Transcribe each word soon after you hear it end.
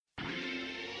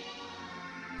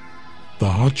the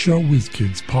Hotshot Whiz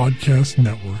Kids Podcast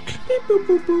Network. Beep, boop,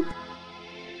 boop, boop.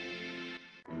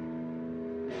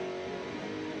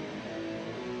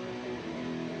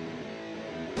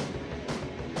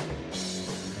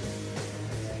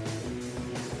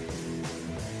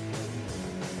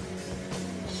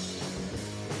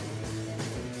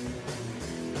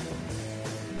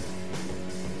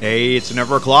 Hey, it's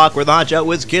never o'clock. We're the Hotshot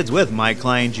Whiz Kids with Mike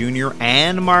Klein Jr.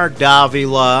 and Mark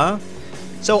Davila.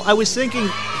 So I was thinking...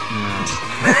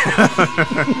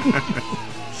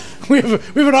 we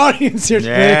have an audience here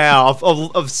today. Yeah,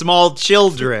 of small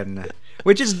children,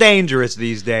 which is dangerous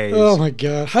these days. Oh my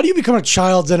god. How do you become a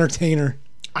child's entertainer?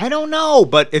 I don't know,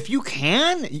 but if you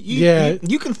can,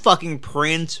 you can fucking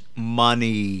print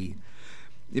money.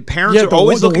 The parents are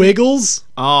always looking... The Wiggles?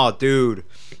 Oh, dude.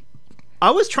 I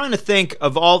was trying to think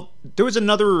of all... There was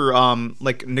another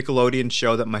like Nickelodeon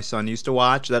show that my son used to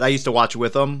watch, that I used to watch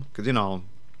with him, because, you know,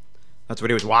 that's what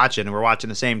he was watching, and we're watching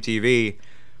the same TV.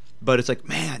 But it's like,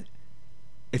 man,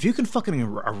 if you can fucking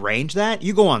arrange that,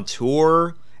 you go on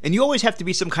tour, and you always have to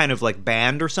be some kind of, like,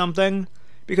 band or something,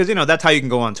 because, you know, that's how you can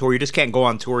go on tour. You just can't go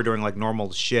on tour doing, like,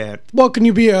 normal shit. Well, can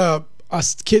you be a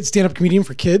kid stand-up comedian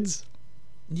for kids?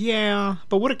 Yeah,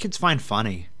 but what do kids find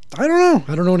funny? I don't know.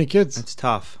 I don't know any kids. That's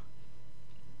tough.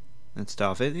 That's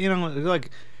tough. You know, like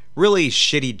really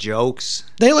shitty jokes.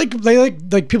 They like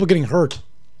people getting hurt.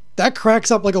 That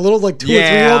cracks up like a little like 2 or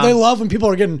 3-year-old. They love when people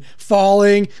are getting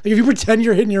falling. Like if you pretend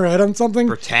you're hitting your head on something.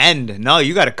 Pretend? No,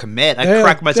 you got to commit. I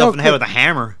crack myself in the head with a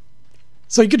hammer.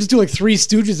 So you could just do like Three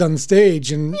Stooges on the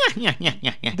stage, and yeah.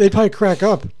 They'd probably crack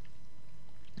up.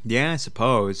 Yeah, I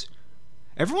suppose.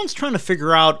 Everyone's trying to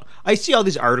figure out. I see all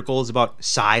these articles about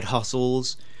side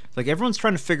hustles. Like everyone's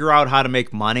trying to figure out how to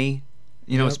make money.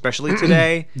 You know, especially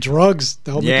today. Drugs.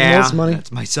 They'll make the most money.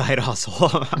 That's my side hustle.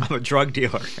 I'm a drug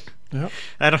dealer. Yep.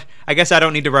 I guess I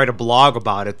don't need to write a blog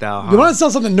about it, though. You want to sell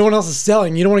something no one else is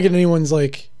selling. You don't want to get anyone's,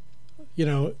 like, you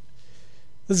know,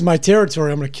 this is my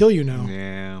territory. I'm going to kill you now.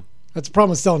 Yeah. That's the problem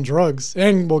with selling drugs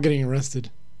and, well, getting arrested.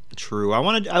 True. I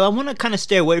want to kind of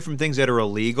stay away from things that are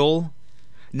illegal.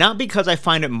 Not because I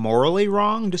find it morally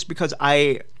wrong, just because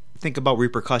I think about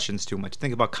repercussions too much.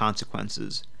 Think about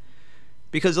consequences.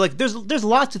 Because like there's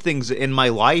lots of things in my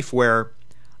life where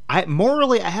I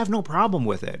have no problem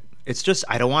with it. It's just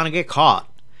I don't want to get caught.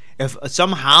 If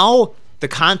somehow the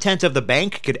contents of the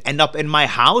bank could end up in my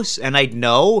house and I'd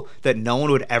know that no one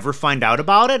would ever find out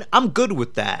about it, I'm good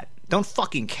with that. Don't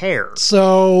fucking care.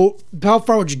 So how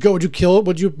far would you go? Would you kill it?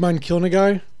 Would you mind killing a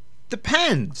guy?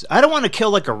 Depends. I don't want to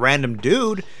kill like a random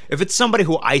dude. If it's somebody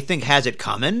who I think has it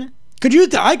coming.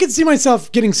 I could see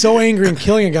myself getting so angry and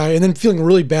killing a guy and then feeling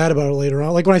really bad about it later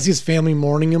on. Like when I see his family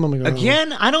mourning him, I'm like, oh.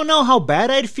 Again, I don't know how bad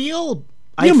I'd feel.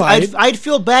 I'd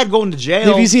feel bad going to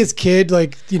jail. If you see his kid,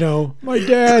 like, you know, my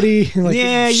daddy. Like,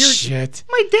 yeah, shit.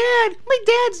 My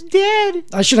dad's dead.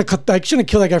 I shouldn't have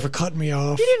killed that guy for cutting me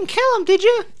off. You didn't kill him, did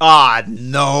you?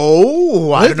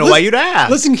 No. I don't know why you'd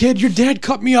ask. Listen, kid, your dad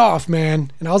cut me off,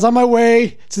 man. And I was on my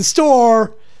way to the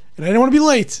store, and I didn't want to be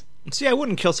late. See, I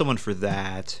wouldn't kill someone for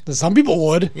that. Some people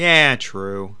would. Yeah,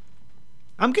 true.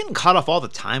 I'm getting cut off all the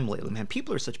time lately, man.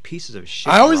 People are such pieces of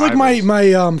shit. I always like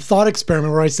my thought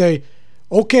experiment where I say,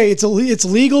 okay, it's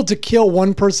legal to kill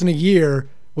one person a year.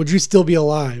 Would you still be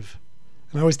alive?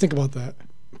 And I always think about that.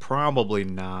 Probably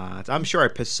not. I'm sure I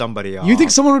pissed somebody off. You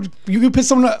think you could piss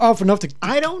someone off enough to...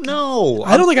 I don't know.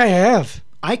 I don't think I have.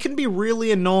 I can be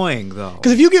really annoying, though.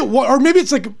 Because if you get one... Or maybe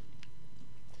it's like...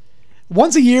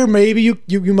 Once a year, maybe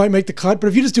you might make the cut, but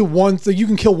if you just do once, you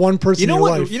can kill one person in your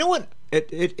life. You know what?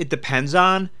 It depends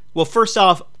on. Well, first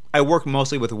off, I work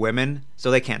mostly with women,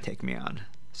 so they can't take me on.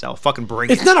 So fucking bring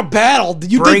it. It's not a battle.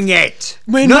 Bring it.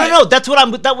 No.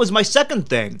 That was my second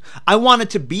thing. I want it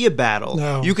to be a battle.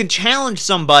 No. You can challenge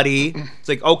somebody. It's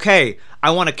like, okay,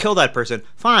 I want to kill that person.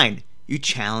 Fine. You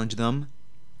challenge them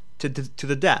to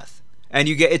the death, and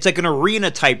it's like an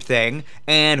arena type thing,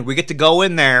 and we get to go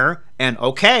in there and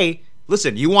okay.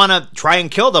 Listen, you want to try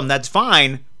and kill them, that's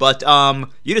fine, but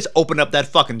you just open up that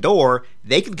fucking door,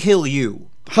 they can kill you.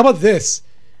 How about this?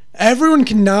 Everyone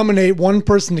can nominate one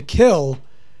person to kill,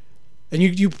 and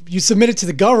you submit it to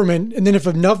the government, and then if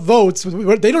enough votes,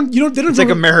 they don't. It's like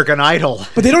American Idol.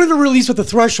 But they don't even release what the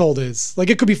threshold is. Like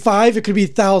it could be 5, it could be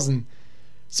 1,000.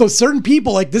 So certain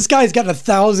people, like this guy's got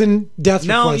 1,000 death requests.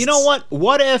 Now, you know what?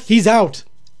 What if... He's out.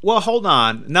 Well, hold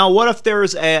on. Now, what if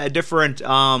there's a different...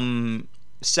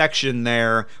 section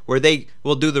there where they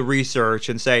will do the research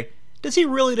and say, does he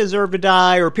really deserve to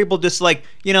die? Or people just like,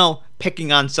 you know,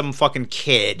 picking on some fucking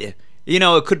kid You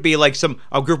know, it could be like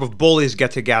a group of bullies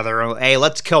get together. And, hey,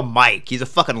 let's kill Mike. He's a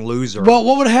fucking loser. Well,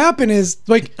 what would happen is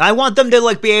like I want them to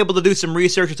like be able to do some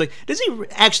research. It's like, does he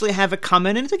actually have it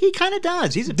coming? And it's like he kind of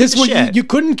does. He's a piece of shit. You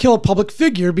couldn't kill a public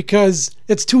figure because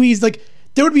it's too easy. Like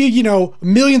there would be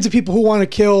millions of people who want to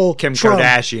kill Kim Trump,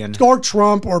 Kardashian or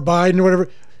Trump or Biden or whatever.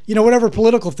 Whatever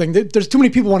political thing. There's too many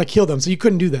people want to kill them, so you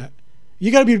couldn't do that.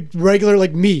 You got to be regular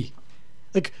like me.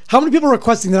 Like, how many people are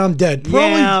requesting that I'm dead?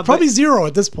 Probably zero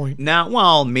at this point. Now,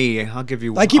 well, me, I'll give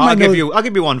you. I'll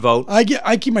give you one vote.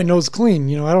 I keep my nose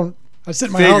clean. I sit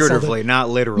in my house all day. Figuratively, not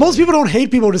literally. Most people don't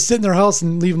hate people who just sit in their house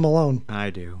and leave them alone. I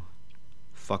do.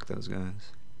 Fuck those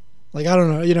guys. Like, I don't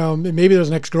know. Maybe there's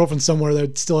an ex-girlfriend somewhere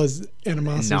that still has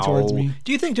animosity towards me.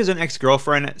 Do you think there's an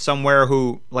ex-girlfriend somewhere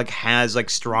who like has like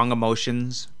strong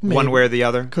emotions, one way or the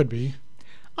other? Could be.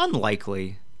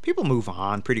 Unlikely. People move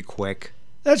on pretty quick.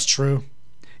 That's true.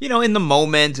 In the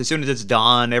moment, as soon as it's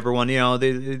done, everyone,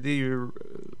 the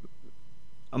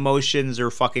emotions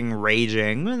are fucking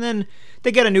raging, and then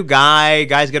they get a new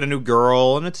guys get a new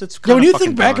girl, and it's kind of when you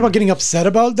think back about getting upset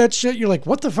about that shit, you're like,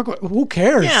 what the fuck? Who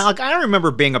cares? Yeah, like I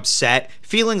remember being upset,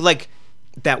 feeling like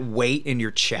that weight in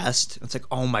your chest. It's like,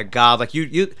 oh my god, like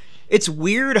you. It's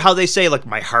weird how they say like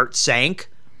my heart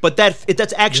sank, but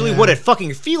that's actually what it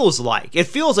fucking feels like. It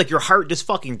feels like your heart just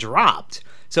fucking dropped.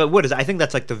 So what is it? I think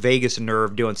that's like the vagus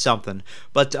nerve doing something.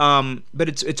 But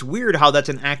it's weird how that's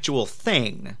an actual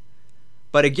thing.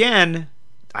 But again,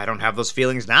 I don't have those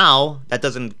feelings now. That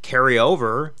doesn't carry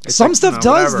over. Some stuff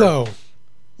does though.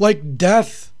 Like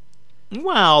death.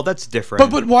 Well, that's different.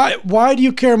 But why do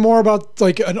you care more about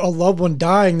like a loved one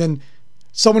dying than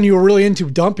someone you were really into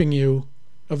dumping you?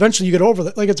 Eventually you get over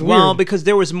that. Like it's weird. Well, because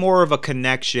there was more of a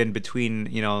connection between,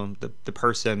 the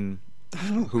person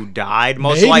who died,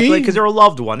 most likely, because they're a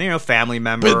loved one, family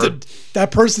member. But that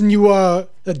person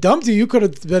that dumped you could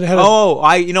have been had.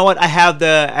 You know what? I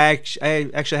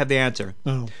actually have the answer.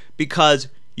 Oh, because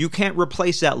you can't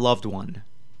replace that loved one.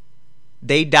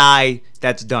 They die.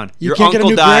 That's done. You can't get a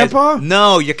new grandpa?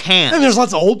 No, you can't. And there's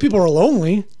lots of old people who are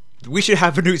lonely. We should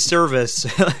have a new service.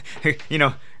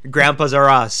 Grandpas are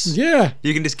us. Yeah.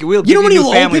 You can just we'll give how many new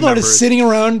old family people members. are just sitting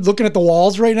around looking at the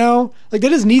walls right now? Like they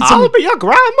just need some. I'll be your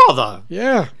grandmother.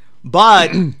 Yeah.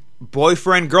 But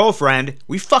boyfriend, girlfriend,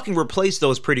 we fucking replace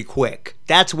those pretty quick.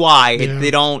 That's why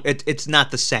it's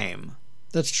not the same.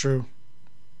 That's true.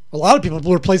 A lot of people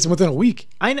will replace them within a week.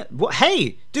 I know. Well,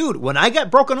 hey, dude, when I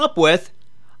got broken up with,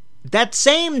 that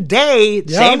same day,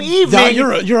 same evening,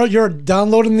 you're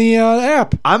downloading the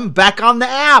app. I'm back on the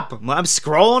app. I'm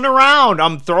scrolling around.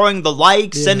 I'm throwing the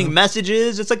likes, sending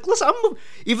messages. It's like, listen,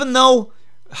 even though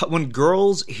when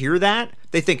girls hear that,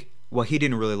 they think, well, he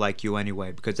didn't really like you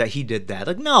anyway because he did that.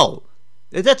 Like, no,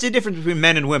 that's the difference between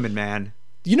men and women, man.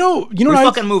 You know we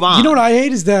fucking move on. You know what I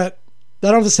hate is that I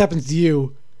don't know if this happens to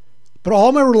you, but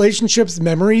all my relationships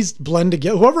memories blend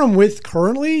together. Whoever I'm with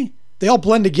currently, they all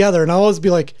blend together, and I'll always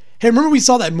be like, hey, remember we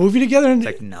saw that movie together? And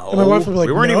like, no. And my wife would be like,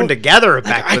 we weren't even together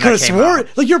back then. I could have sworn.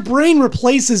 Like, your brain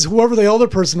replaces whoever the older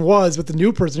person was with the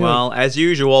new person. Well, as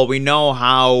usual, we know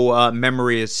how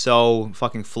memory is so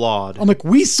fucking flawed. I'm like,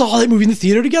 we saw that movie in the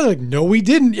theater together. Like, no, we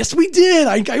didn't. Yes, we did.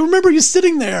 I remember you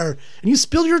sitting there, and you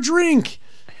spilled your drink.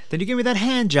 Then you gave me that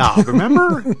hand job,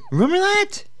 remember? Remember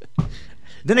that?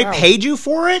 Then I paid you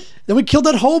for it? Then we killed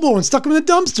that hobo and stuck him in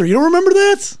the dumpster. You don't remember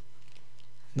that?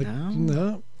 Like,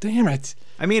 No. Damn it.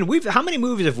 I mean, how many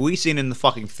movies have we seen in the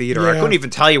fucking theater? Yeah. I couldn't even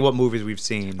tell you what movies we've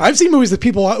seen. I've seen movies that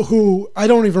people who I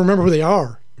don't even remember who they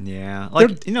are. Yeah.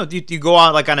 Like, you go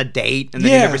out like on a date and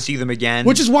then you never see them again.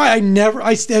 Which is why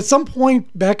at some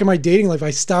point back in my dating life,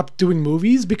 I stopped doing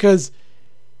movies because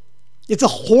it's a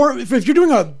horror. If you're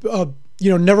doing a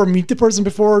never meet the person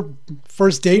before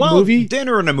first date movie.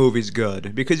 Dinner in a movie's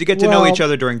good because you get to know each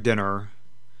other during dinner.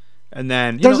 And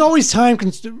then there's always time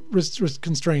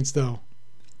constraints though.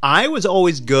 I was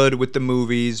always good with the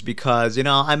movies because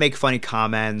I make funny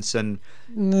comments and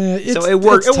so it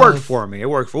worked. It worked for me.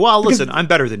 Listen, I'm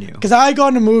better than you because I got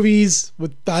into movies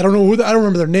with I don't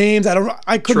remember their names.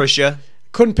 I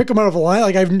couldn't pick them out of a line.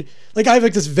 Like I have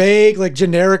like this vague like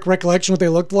generic recollection what they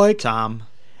looked like. Tom.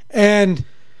 And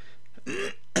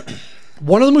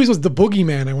one of the movies was The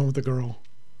Boogeyman. I went with the girl.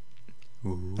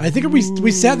 Ooh. I think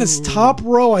we sat in this top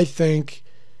row. I think.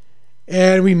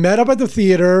 And we met up at the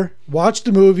theater, watched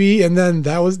the movie, and then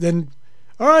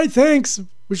all right, thanks.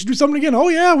 We should do something again. Oh,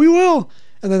 yeah, we will.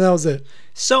 And then that was it.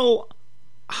 So,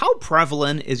 how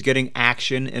prevalent is getting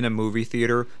action in a movie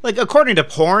theater? Like, according to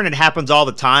porn, it happens all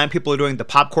the time. People are doing the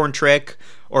popcorn trick,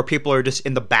 or people are just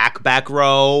in the back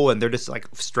row, and they're just, like,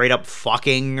 straight up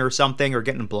fucking or something, or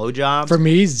getting blowjobs. For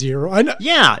me, zero.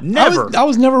 Yeah, never. I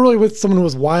was never really with someone who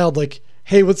was wild, like,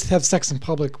 hey, let's have sex in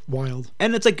public wild.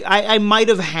 And it's like I might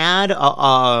have had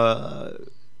a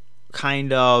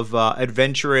kind of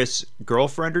adventurous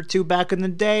girlfriend or two back in the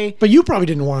day. But you probably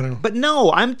didn't want to. But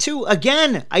no, I'm too,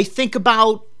 again, I think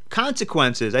about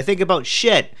consequences. I think about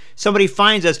shit. Somebody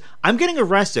finds us. I'm getting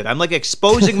arrested. I'm like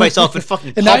exposing myself in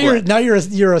fucking and public. now you're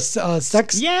a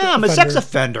sex Yeah, I'm a sex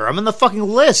offender. I'm in the fucking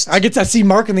list. I get to see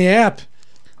Mark in the app.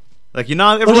 Like,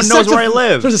 everyone knows where I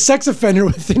live. There's a sex offender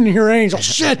within your range. Oh,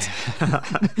 shit.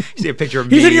 You see a picture of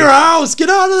me. He's in your house. Get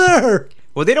out of there.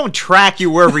 Well, they don't track you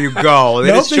wherever you go. They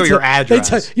just show your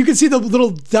address. You can see the little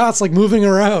dots like moving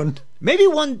around. Maybe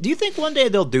do you think one day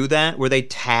they'll do that where they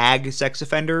tag sex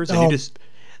offenders and you just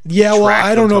yeah, well,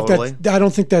 I don't know totally? if that's I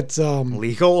don't think that's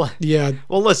legal. Yeah.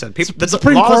 Well, listen, people the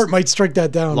Supreme Court might strike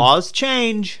that down. Laws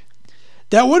change.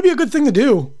 That would be a good thing to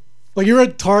do. Like you're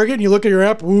at Target and you look at your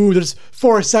app, ooh, there's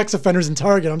 4 sex offenders in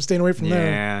Target. I'm staying away from there.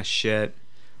 Yeah, shit.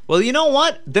 Well, you know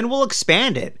what? Then we'll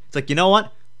expand it. It's like, you know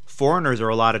what? Foreigners are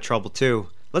a lot of trouble too.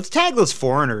 Let's tag those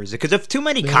foreigners, because if too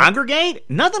many congregate,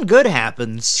 nothing good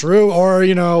happens. True, or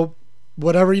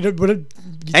whatever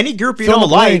any group you don't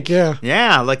like.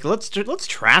 Yeah, like let's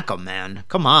track them, man.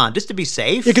 Come on, just to be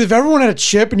safe. Yeah, because if everyone had a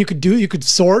chip and you could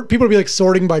sort, people would be like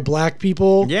sorting by black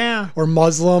people, or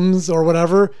Muslims or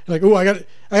whatever. Like, ooh,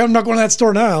 I'm not going to that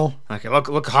store now. Okay,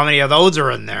 look how many of those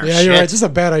are in there. Yeah, Shit. You're right. It's just a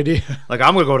bad idea. Like,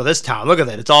 I'm gonna go to this town. Look at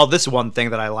that. It's all this one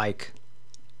thing that I like.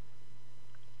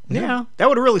 Yeah, that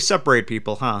would really separate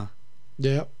people, huh?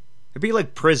 Yeah. It'd be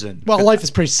like prison. Well, life is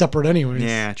pretty separate anyways.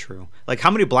 Yeah, true. Like, how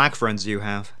many black friends do you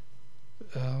have?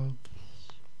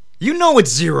 You know it's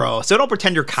 0, so don't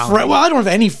pretend you're counting. Well, I don't have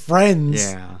any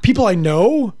friends. Yeah. People I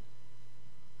know?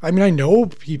 I mean, I know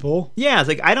people. Yeah, it's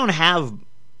like, I don't have...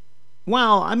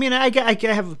 Well, I mean, I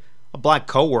have a black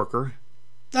coworker.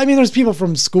 I mean, there's people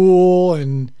from school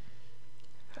and...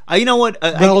 you know what?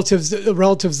 relatives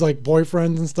like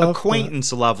boyfriends and stuff.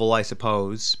 Acquaintance level, I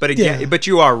suppose. But again, but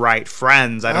you are right.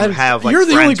 Friends, I don't have like. You're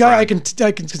the only guy friends.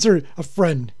 I can consider a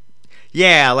friend.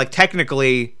 Yeah, like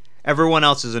technically, everyone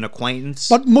else is an acquaintance.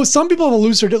 But some people have a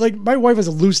looser. Like my wife has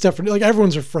a loose definition. Like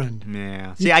everyone's her friend.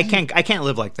 Yeah. See, I can't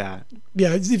live like that.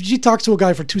 Yeah, if she talks to a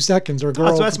guy for 2 seconds or a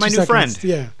girl, so that's for my 2 new seconds, friend.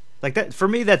 Yeah. Like that for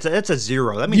me, that's a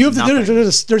 0. That means you have nothing.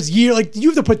 There's year like you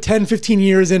have to put 10, 15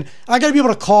 years in. I got to be able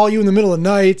to call you in the middle of the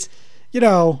night.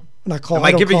 Not call. Am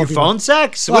I giving you phone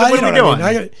sex? What are we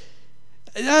doing?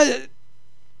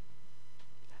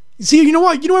 See, you know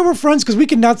what? You know why we're friends? Because we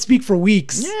can not speak for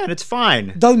weeks. Yeah, and it's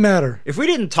fine. Doesn't matter. If we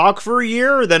didn't talk for a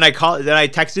year, then I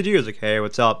texted you. I was like, "Hey,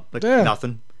 what's up?" Like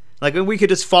nothing. Like we could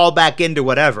just fall back into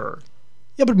whatever.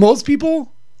 Yeah, but most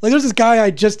people, like, there's this guy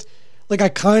I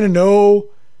kind of know,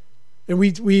 and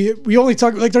we only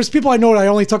talk. Like, there's people I know that I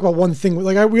only talk about one thing.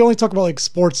 Like, we only talk about like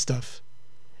sports stuff.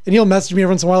 And he'll message me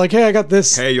every once in a while, like, "Hey, I got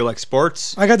this. Hey, you like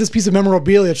sports? I got this piece of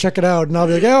memorabilia. Check it out." And I'll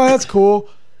be like, "Oh, that's cool."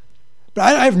 But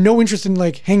I have no interest in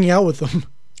like hanging out with them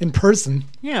in person.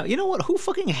 Yeah, you know what? Who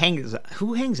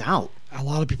hangs out? A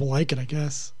lot of people like it, I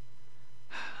guess.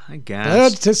 I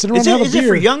guess. To sit around and have a is beer. it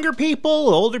for younger people,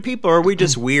 older people, or are we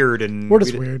just weird? And we're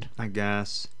just weird. I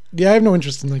guess. Yeah, I have no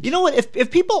interest in like. You know what?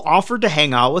 If people offered to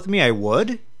hang out with me, I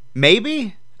would.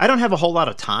 Maybe. I don't have a whole lot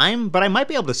of time, but I might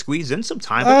be able to squeeze in some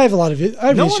time. I have a lot of it.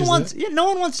 No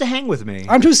one wants to hang with me.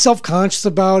 I'm too self-conscious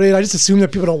about it. I just assume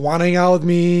that people don't want to hang out with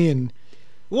me, and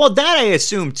well, that I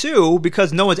assume too,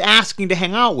 because no one's asking to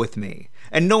hang out with me,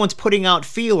 and no one's putting out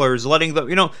feelers, letting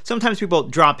the sometimes people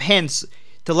drop hints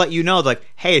to let you know, like,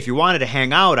 hey, if you wanted to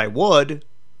hang out, I would.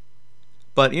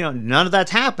 But none of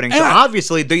that's happening. So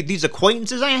obviously, these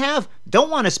acquaintances I have don't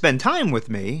want to spend time with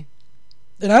me.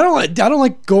 And I don't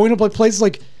like going to places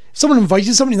like. If someone invites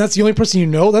you to something and that's the only person you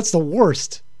know, that's the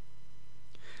worst.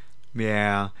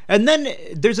 Yeah. And then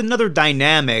there's another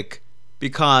dynamic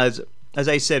because, as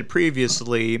I said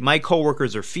previously, my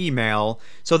coworkers are female.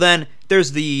 So then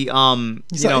there's the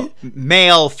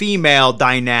male-female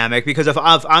dynamic because if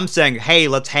I'm saying, hey,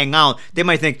 let's hang out, they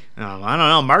might think, oh, I don't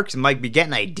know, Mark might be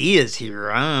getting ideas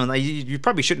here. I don't know, you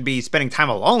probably shouldn't be spending time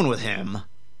alone with him.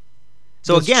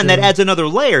 So that's again, true. That adds another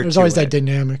layer. There's always that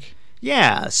dynamic.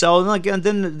 Yeah, so like, and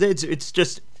then it's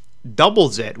just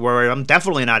doubles it. Where I'm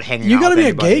definitely not hanging. You out got to with be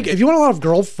anybody. a gay. If you want a lot of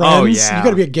girlfriends, you got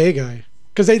to be a gay guy.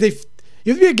 Because you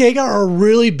have to be a gay guy or a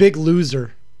really big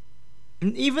loser.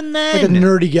 Even then, like a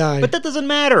nerdy guy. But that doesn't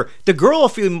matter. The girl will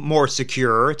feel more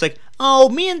secure. It's like, oh,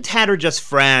 me and Ted are just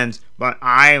friends, but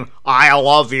I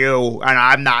love you, and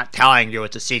I'm not telling you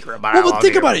it's a secret. But but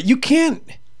think about it. You can't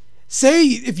say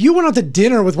if you went out to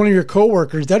dinner with one of your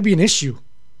coworkers, that'd be an issue.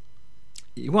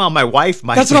 Well, my wife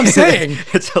might. That's what I'm saying.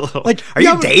 It's a little. Like, are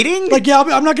you dating? Like, yeah,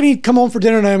 I'm not going to come home for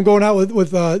dinner, and I'm going out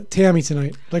with Tammy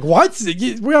tonight. Like, what?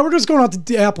 Yeah, we're just going out to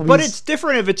Applebee's. But it's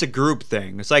different if it's a group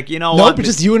thing. It's like, you know, no, but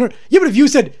just you and her. Yeah, but if you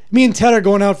said me and Ted are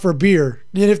going out for a beer,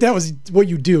 and if that was what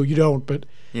you do, you don't. But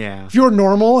yeah, if you were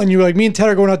normal and you were like, me and Ted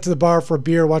are going out to the bar for a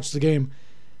beer, watch the game,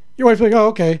 your wife would be like, oh,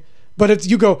 okay. But it's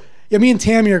you go. Yeah, me and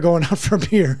Tammy are going out for a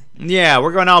beer. Yeah,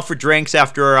 we're going out for drinks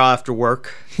after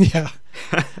work. Yeah.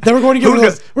 Then we're going to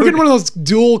get one of those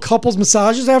dual couples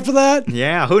massages after that.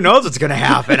 Yeah, who knows what's gonna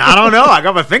happen? I don't know. I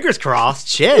got my fingers crossed.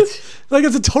 Shit. Like,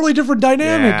 it's a totally different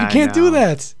dynamic. Yeah, you can't do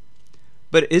that.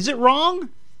 But is it wrong?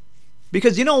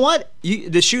 Because you know what?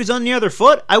 The shoe's on the other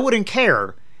foot. I wouldn't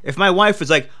care if my wife was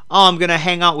like, "Oh, I'm gonna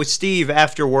hang out with Steve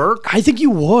after work." I think you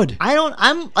would.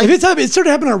 I'm like, if it started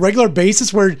happening on a regular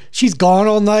basis where she's gone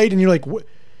all night and you're like,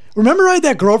 remember I had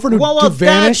that girlfriend who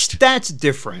vanished? That's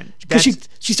different. Because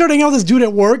she started hanging out with this dude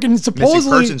at work, and supposedly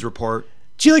missing persons report.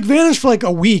 She like vanished for like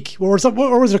a week, or was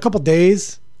it a couple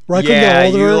days? Where I couldn't get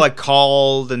hold of her. You like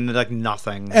called and like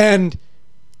nothing. And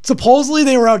supposedly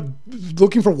they were out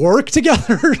looking for work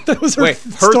together. That was her.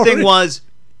 Her thing was.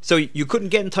 So you couldn't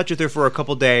get in touch with her for a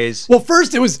couple days. Well,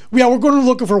 first it was, we're going to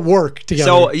look for work together.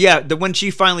 So, yeah, when she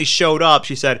finally showed up,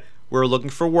 she said, we're looking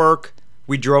for work.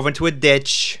 We drove into a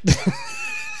ditch.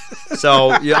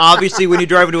 So, obviously, when you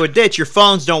drive into a ditch, your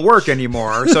phones don't work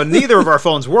anymore. So neither of our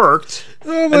phones worked.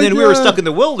 Oh and then we were stuck in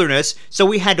the wilderness, so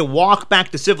we had to walk back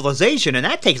to civilization, and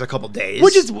that takes a couple days.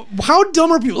 Which is, how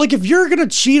dumb are people? Like, if you're going to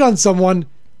cheat on someone,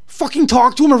 fucking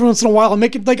talk to them every once in a while and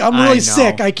make it like, I'm really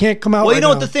sick. I can't come out. Well, you know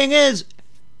now. what the thing is?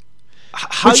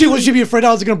 Would she be afraid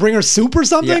I was going to bring her soup or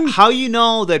something? Yeah, how you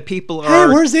know that people are...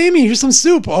 Hey, where's Amy? Here's some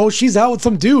soup. Oh, she's out with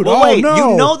some dude. Well, oh, wait, no.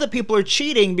 You know that people are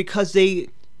cheating because they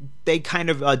kind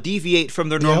of deviate from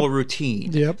their normal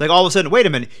routine. Yep. Like, all of a sudden, wait a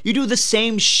minute, you do the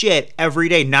same shit every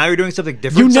day. Now you're doing something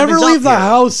different. You never leave the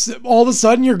house. All of a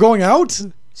sudden, you're going out?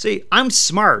 See, I'm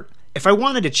smart. If I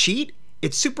wanted to cheat,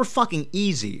 it's super fucking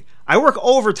easy. I work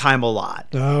overtime a lot.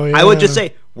 Oh, yeah. I would just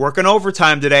say, working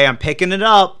overtime today, I'm picking it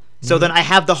up. So then I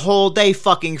have the whole day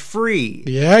fucking free.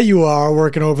 Yeah, you are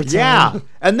working overtime. Yeah.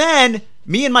 And then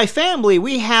me and my family,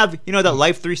 we have, you know, that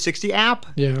Life 360 app?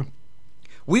 Yeah.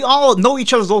 We all know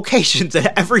each other's locations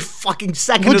at every fucking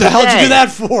second of the day. What the hell did you do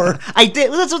that for? I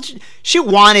did. That's what she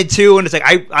wanted to, and it's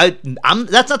like, I'm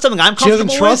that's not something I'm comfortable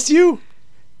with. She doesn't trust you?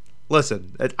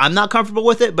 Listen, I'm not comfortable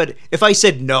with it, but if I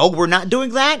said, no, we're not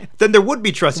doing that, then there would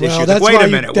be trust issues. Like, wait a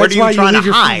minute, what are you trying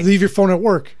to hide? Leave your phone at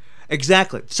work.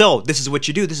 Exactly. So this is what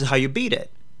you do. This is how you beat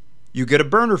it. You get a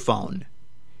burner phone.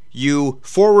 You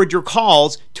forward your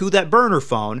calls to that burner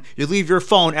phone. You leave your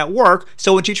phone at work.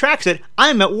 So when she tracks it,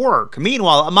 I'm at work.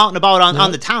 Meanwhile, I'm out and about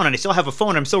on the town, and I still have a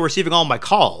phone. I'm still receiving all my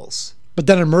calls. But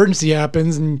then an emergency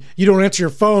happens, and you don't answer your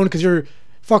phone because you're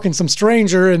fucking some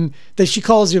stranger, and she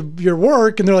calls your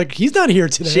work, and they're like, he's not here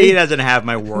today. She doesn't have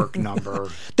my work number.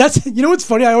 You know what's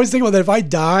funny? I always think about that. If I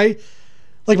die,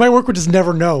 like, my work would just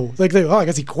never know. Like, I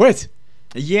guess he quit.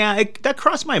 Yeah, that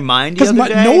crossed my mind the other day.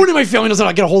 Because no one in my family knows how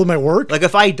to get a hold of my work. Like,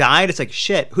 if I died, it's like,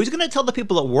 shit, who's going to tell the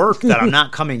people at work that I'm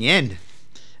not coming in?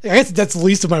 I guess that's the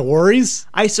least of my worries.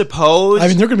 I suppose. I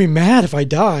mean, they're going to be mad if I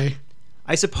die.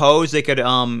 I suppose they could,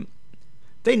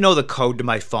 they know the code to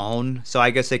my phone, so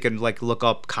I guess they could, like, look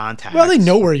up contacts. Well, they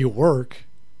know where you work.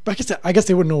 But I guess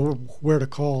they wouldn't know where to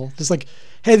call. Just like,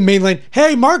 hey, the main line,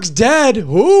 hey, Mark's dead.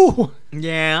 Who?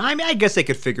 Yeah, I mean, I guess they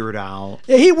could figure it out.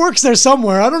 Yeah, he works there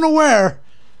somewhere. I don't know where.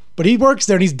 But he works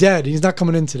there and he's dead. He's not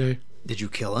coming in today. Did you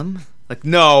kill him? Like,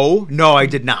 no, I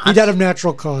did not. He died of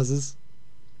natural causes.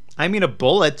 I mean, a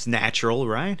bullet's natural,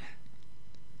 right?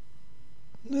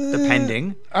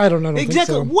 Depending. I don't know.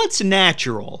 Exactly. Think so. What's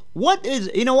natural? What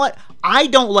is, you know what? I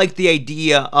don't like the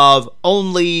idea of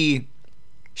only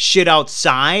shit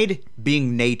outside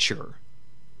being nature.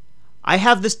 I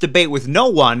have this debate with no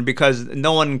one because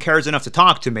no one cares enough to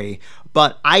talk to me,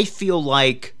 but I feel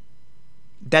like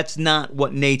that's not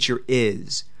what nature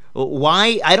is.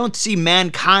 Why? I don't see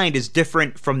mankind as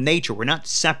different from nature. We're not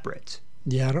separate.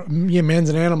 Yeah, man's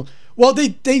an animal. Well,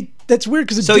 that's weird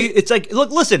because it's like, look,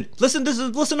 listen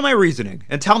to my reasoning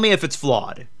and tell me if it's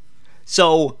flawed.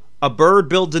 So a bird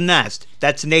builds a nest,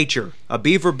 that's nature. A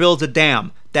beaver builds a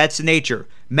dam, that's nature.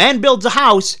 Man builds a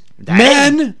house, that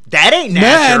ain't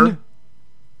nature.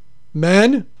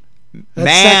 Men?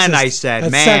 Man, I said.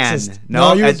 That's man. Sexist.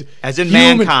 No, as in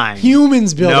mankind.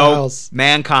 Humans build a house.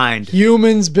 Mankind.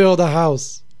 Humans build a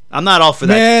house. I'm not all for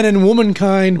that. Man and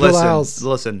womankind build a house.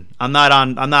 Listen, I'm not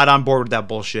on board with that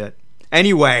bullshit.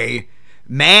 Anyway,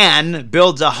 man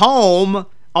builds a home.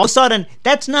 All of a sudden,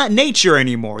 that's not nature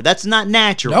anymore. That's not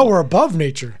natural. No, we're above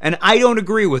nature. And I don't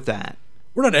agree with that.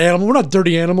 We're not animals. We're not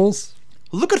dirty animals.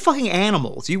 Look at fucking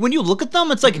animals. When you look at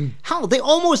them, it's like, how they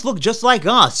almost look just like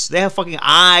us. They have fucking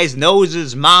eyes,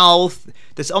 noses, mouth,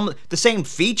 the same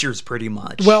features pretty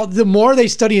much. Well, the more they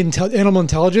study animal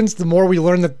intelligence, the more we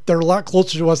learn that they're a lot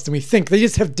closer to us than we think. They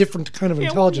just have different kind of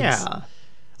intelligence. Yeah.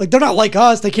 Like, they're not like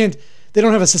us. They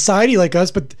don't have a society like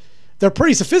us, but they're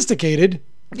pretty sophisticated.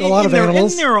 A lot of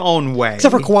animals. In their own way.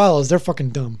 Except for koalas. They're fucking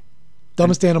dumb.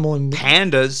 Dumbest animal in...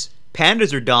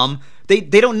 Pandas are dumb. They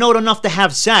don't know enough to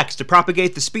have sex to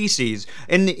propagate the species,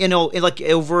 and like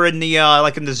over in the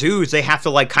like in the zoos they have to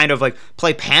like kind of like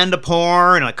play panda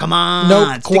porn. Like, come on, no,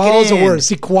 koalas are worse.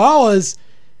 See, koalas,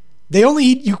 they only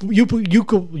eat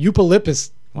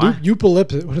eucalyptus. What?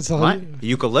 Eucalyptus. What is that? What?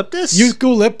 Eucalyptus?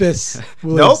 Eucalyptus.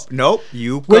 Nope.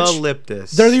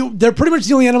 Eucalyptus. They're pretty much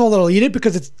the only animal that'll eat it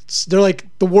because they're like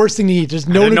the worst thing to eat. There's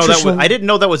no nutritional. I didn't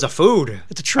know that was a food.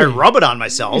 It's a tree. I rub it on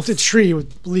myself. It's a tree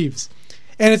with leaves.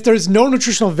 And there's no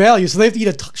nutritional value, so they have to eat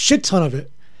a shit ton of it.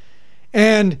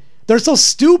 And they're so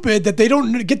stupid that they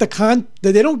don't get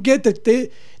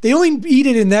they only eat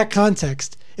it in that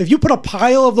context. If you put a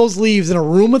pile of those leaves in a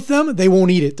room with them, they won't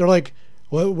eat it. They're like,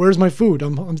 well, where's my food?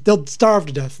 They'll starve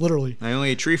to death, literally. I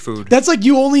only eat tree food. That's like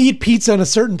you only eat pizza in a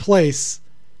certain place.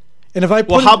 And if I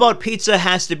put how about pizza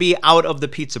has to be out of the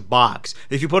pizza box?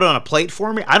 If you put it on a plate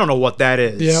for me, I don't know what that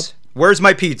is. Yep. Where's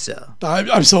my pizza?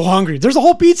 I'm so hungry. There's a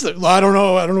whole pizza. I don't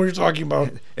know what you're talking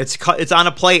about. It's on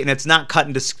a plate and it's not cut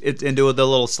into the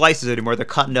little slices anymore. They're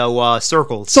cut into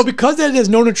circles. So because that has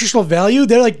no nutritional value,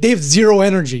 they have zero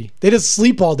energy. They just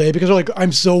sleep all day because they're like,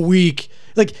 I'm so weak.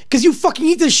 Like, because you fucking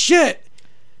eat this shit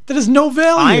that has no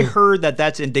value. I heard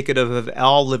that's indicative of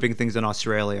all living things in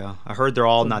Australia. I heard they're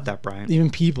all not that bright. Even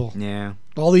people. Yeah.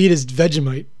 All they eat is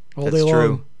Vegemite all day long. That's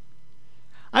true.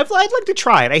 I'd like to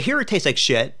try it. I hear it tastes like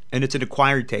shit, and it's an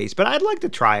acquired taste, but I'd like to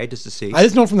try it just to see. I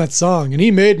just know from that song, and he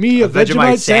made me a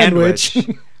Vegemite sandwich.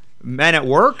 Men at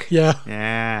work? Yeah.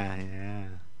 Yeah.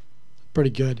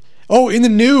 Pretty good. Oh, in the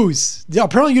news. Yeah,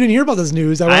 apparently you didn't hear about this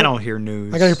news. I don't hear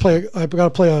news. I gotta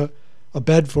play a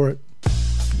bed for it.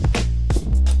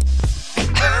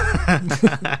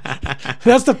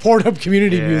 That's the Pornhub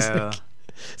community music.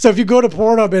 So if you go to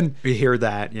Pornhub and we hear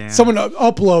that, yeah. Someone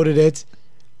uploaded it.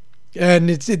 And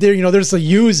it's there, there's a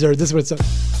user. This is what it's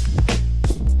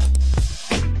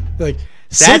like.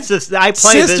 I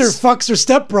play sister fucks her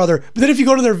stepbrother, but then if you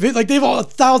go to their they have all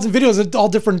 1,000 videos of all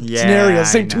different scenarios.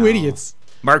 Same two idiots.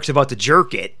 Mark's about to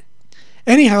jerk it.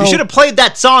 Anyhow, you should have played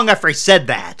that song after I said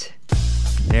that.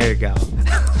 There you go.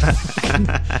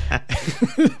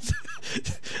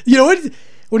 You know what?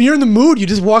 When you're in the mood, you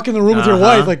just walk in the room with your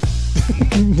wife, like,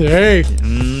 hey.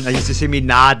 I used to see me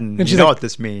nodding. And you know what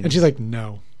this means. And she's like,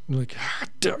 no. I'm like,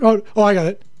 oh, I got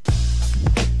it.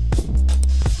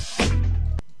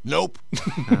 Nope.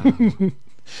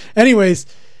 Anyways,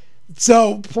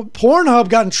 so Pornhub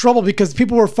got in trouble because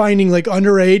people were finding like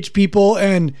underage people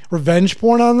and revenge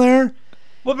porn on there.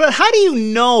 Well, but how do you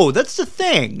know? That's the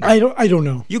thing. I don't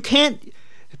know. You can't.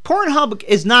 Pornhub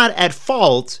is not at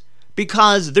fault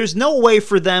because there's no way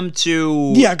for them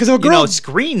to. Yeah, because a girl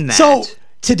screen that. So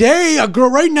today, a girl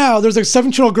right now, there's a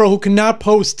 17-year-old girl who cannot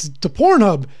post to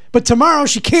Pornhub, but tomorrow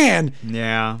she can.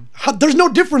 Yeah. There's no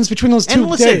difference between those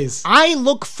two days. I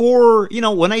look for,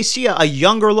 when I see a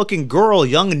younger looking girl,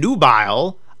 young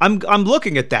nubile, I'm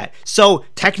looking at that. So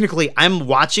technically, I'm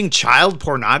watching child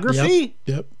pornography.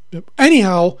 Yep.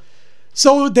 Anyhow,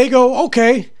 so they go,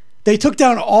 okay. They took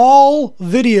down all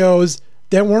videos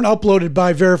that weren't uploaded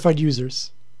by verified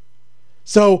users.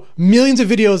 So millions of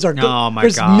videos are.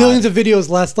 There's millions of videos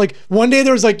less. Like one day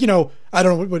there was I don't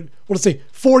know what let's say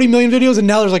 40 million videos, and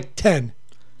now there's like 10.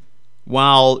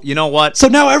 Well, you know what? So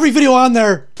now every video on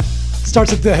there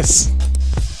starts with this.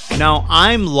 Now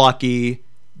I'm lucky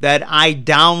that I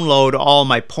download all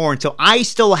my porn, so I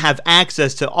still have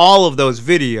access to all of those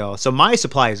videos. So my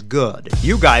supply is good.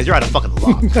 You guys, you're out of fucking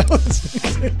luck.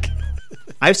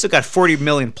 I've still got 40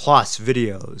 million plus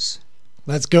videos.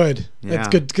 That's good. Yeah. That's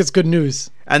good. That's good news.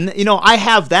 And I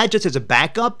have that just as a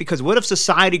backup because what if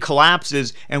society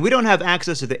collapses and we don't have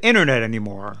access to the internet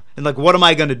anymore? And what am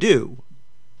I gonna do?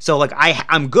 So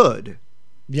I'm good.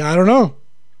 Yeah, I don't know.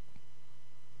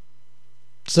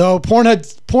 So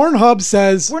Pornhub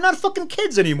says we're not fucking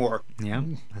kids anymore. Yeah,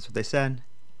 that's what they said.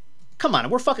 Come on,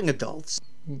 we're fucking adults.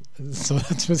 So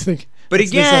that's what they. But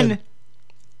again,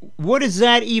 what does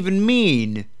that even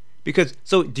mean? Because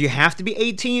do you have to be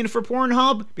 18 for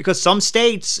Pornhub? Because some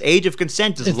states age of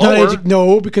consent is lower.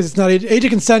 No, because it's not age of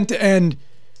consent, and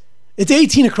it's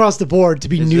 18 across the board to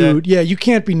be nude. Yeah, you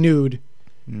can't be nude.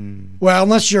 Well,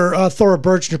 unless you're Thora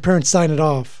Birch and your parents sign it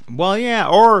off. Well, yeah.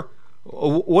 Or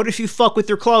what if you fuck with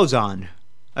your clothes on?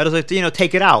 I just like to,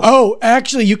 take it out. Oh,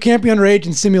 actually, you can't be underage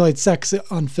and simulate sex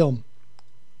on film.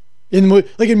 In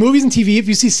movies and TV, if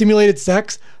you see simulated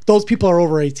sex, those people are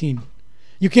over 18.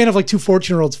 You can't have like 2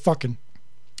 14-year-olds fucking.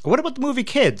 What about the movie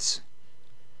Kids?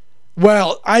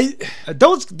 Well,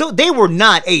 they were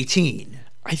not 18.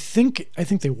 I think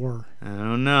they were. I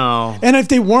don't know. And if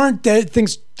they weren't,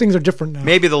 things are different now.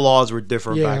 Maybe the laws were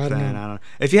different Yeah, back I don't then. know. I don't know.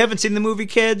 If you haven't seen the movie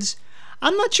Kids,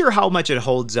 I'm not sure how much it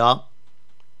holds up.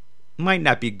 Might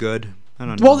not be good. I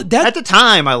don't know. Well, at the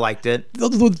time, I liked it.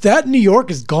 That New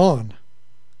York is gone.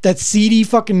 That seedy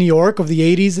fucking New York of the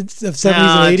 80s, of 70s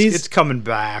and 80s. It's coming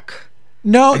back.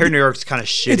 No, I hear New York's kind of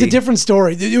shitty. It's a different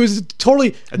story. It was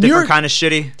totally a different kind of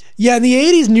shitty. Yeah, in the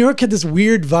 80s, New York had this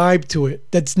weird vibe to it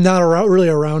that's not really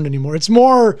around anymore. It's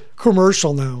more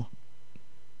commercial now.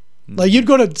 Like, you'd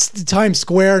go to Times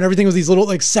Square and everything was these little,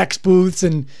 like, sex booths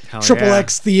and Triple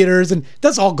X theaters, and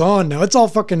that's all gone now. It's all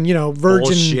fucking, Virgin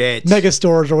Bullshit. mega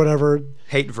stores or whatever.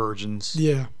 Hate virgins.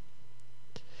 Yeah.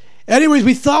 Anyways,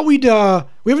 we thought we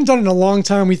haven't done it in a long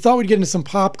time. We thought we'd get into some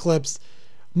pop clips,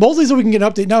 mostly so we can get an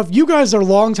update. Now, if you guys are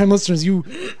longtime listeners, you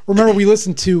remember we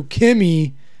listened to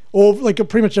Kimmy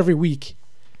pretty much every week.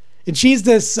 And she's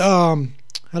this, how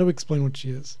do we explain what she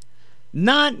is?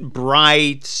 Not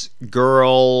bright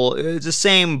girl. It's the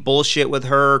same bullshit with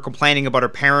her, complaining about her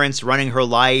parents running her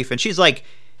life. And she's like,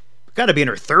 got to be in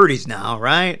her 30s now,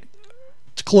 right?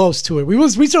 It's close to it. We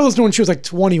started listening when she was like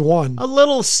 21. A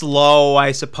little slow,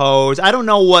 I suppose. I don't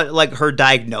know what like her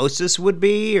diagnosis would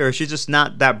be, or she's just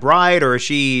not that bright, or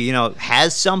she,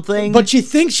 has something. But she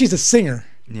thinks she's a singer.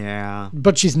 Yeah.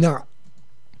 But she's not.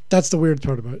 That's the weird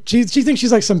part about it. She thinks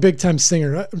she's like some big time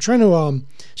singer. I'm trying to.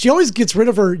 She always gets rid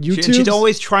of her YouTube. She's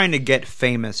always trying to get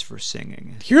famous for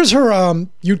singing. Here's her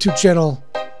YouTube channel.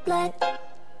 Let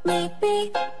me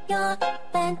be your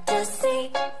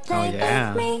fantasy. Oh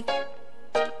yeah. Me.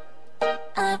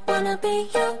 I wanna be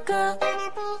your girl.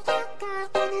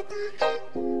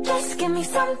 Just give me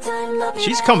some time. Love you.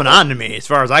 She's coming on to me, as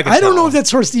far as I can tell. I don't know if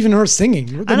that's even her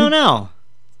singing. I don't know.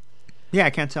 Yeah, I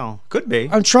can't tell. Could be.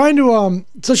 I'm trying to.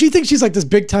 So she thinks she's like this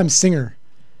big time singer.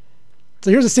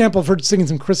 So here's a sample of her singing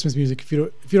some Christmas music. If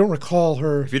you don't recall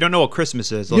her. If you don't know what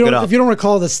Christmas is, look it up. If you don't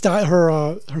recall her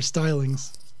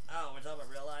stylings. Oh, we're talking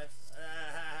about real life.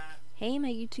 Hey, my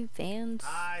YouTube fans.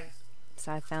 Hi.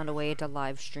 So I found a way to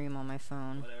live stream on my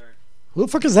phone. Whatever. Who the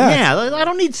fuck is that? Yeah, I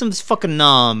don't need some fucking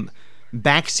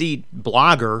backseat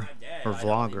blogger or I don't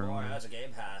vlogger. anymore. That's a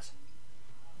Game Pass.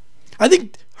 I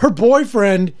think her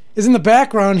boyfriend is in the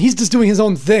background. He's just doing his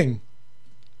own thing.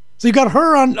 So you got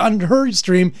her on her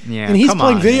stream, Yeah, and he's come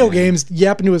playing on, video man. games,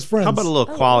 yapping to his friends. How about a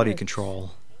little quality nice.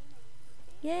 control?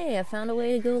 Yay, I found a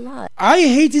way to go live. I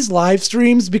hate these live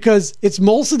streams because it's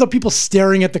mostly the people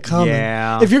staring at the comment.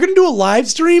 Yeah. If you're going to do a live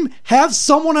stream, have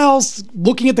someone else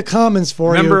looking at the comments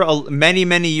for you. Remember many,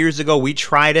 many years ago, we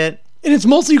tried it? And it's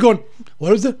mostly you going,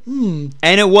 what is it? And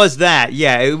it was that.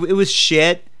 Yeah, it was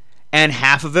shit. And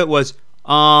half of it was,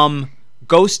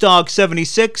 Ghost Dog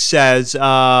 76 says,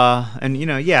 and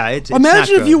yeah, it's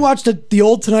Imagine not if you good. watched the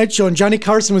old Tonight Show and Johnny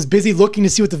Carson was busy looking to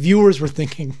see what the viewers were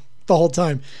thinking the whole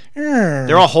time.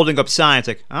 They're all holding up signs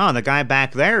like, oh, the guy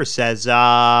back there says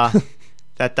that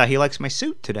he likes my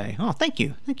suit today. Oh, thank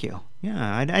you.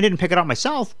 Yeah, I didn't pick it out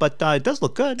myself, but it does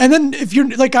look good. And then if you're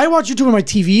like, I watch YouTube on my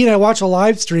TV and I watch a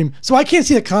live stream, so I can't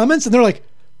see the comments, and they're like,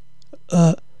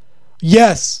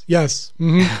 yes, that's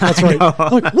right.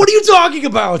 I'm like, what are you talking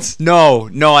about? No,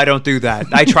 I don't do that.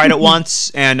 I tried it once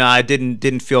and I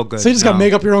didn't feel good. So you just got to No.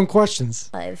 make up your own questions.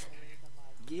 Live.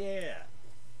 Yeah.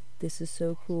 This is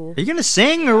so cool. Are you gonna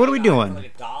sing or what are we For doing?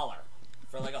 like $1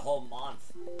 for like a whole month.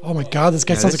 Oh my God, this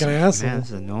guy sounds like an asshole. Man, this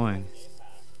is annoying.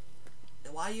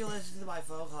 Why are you listening to my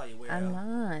phone call, you weirdo? I'm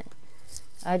not.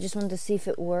 I just wanted to see if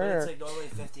it But worked. it's like normally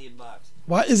 $15.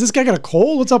 Why is this guy got a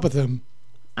cold? What's up with him?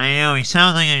 I know, he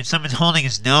sounds like someone's holding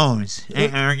his nose.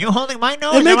 Are you holding my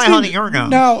nose It or am I holding your nose?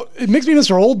 Now it makes me miss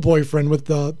her old boyfriend with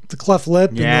the cleft lip.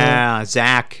 Yeah,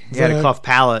 Zach. He had a Zach. cleft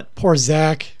palate. Poor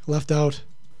Zach left out.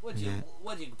 What'd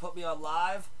you put me on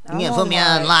live? I'm on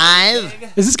live. Pig?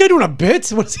 Is this guy doing a bit?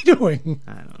 What is he doing?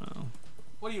 I don't know.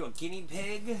 What are you, a guinea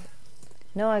pig?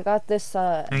 No, I got this.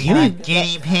 Guinea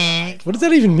pig? What does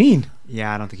that even mean?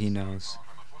 Yeah, I don't think he knows.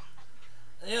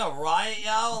 You know, right,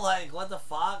 yo? Like, what the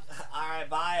fuck? Alright,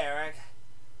 bye, Eric.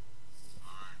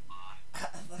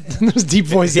 There's deep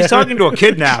voice. He's there. talking to a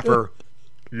kidnapper.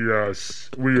 Yes,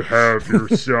 we have your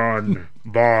son.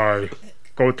 Bye.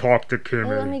 Go talk to Oh,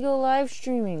 let me Kimmy. go live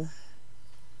streaming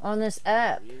on this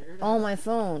app on my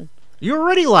phone. You're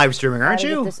already live streaming, aren't Gotta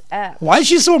get you? this app. Why is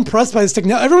she so impressed by this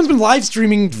technology? Everyone's been live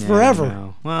streaming forever.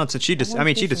 No. Well, she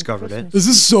want discovered it. Christmas. This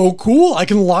is so cool. I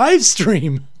can live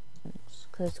stream.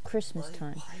 Because Christmas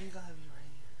time. Why you gotta be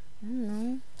right I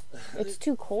don't know. It's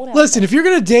too cold out. Listen, if you're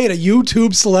gonna date a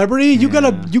YouTube celebrity, you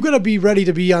gotta be ready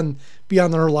to be on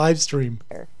their live stream.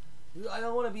 here? I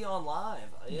don't want to be on live.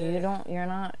 Yeah. You're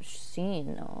not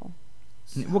seen, though.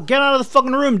 Well, get out of the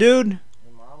fucking room, dude.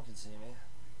 Your mom can see me.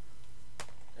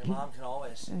 Your mom can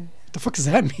always see me. The fuck does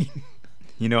that mean?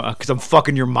 You know, because I'm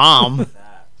fucking your mom.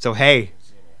 That. So, hey,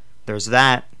 See me. there's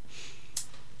that.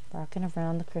 Rocking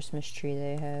around the Christmas tree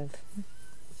they have.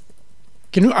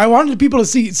 I wanted people to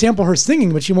sample her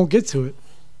singing, but she won't get to it.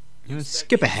 You know,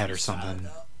 skip ahead or something.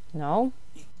 No?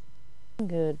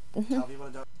 Good. Tell people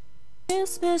to don't.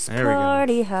 Christmas There we go.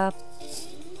 party hop.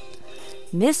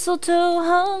 Mistletoe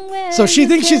hung where So she you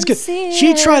thinks she's can good. see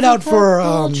She tried out every for,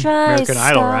 couple tries American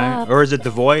Idol, right? stop. Or is it The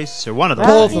Voice? Or one of those.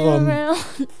 Both of Rocking them.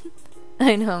 around.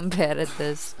 I know I'm bad at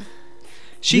this.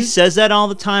 She says that all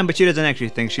the time, but she doesn't actually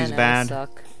think I she's know I bad.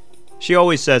 suck. She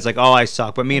always says, like, oh, I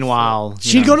suck. But meanwhile, you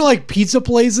She'd know, go to like pizza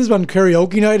places on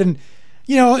karaoke night, and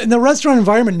in the restaurant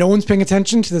environment, no one's paying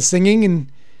attention to the singing, and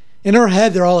in her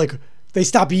head, they're all like, they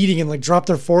stop eating and like drop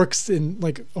their forks and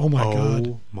like, oh my god,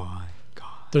 Oh my god.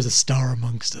 there's a star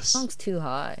amongst us. Song's too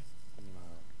high.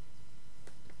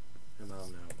 Your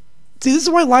mom no. See, this is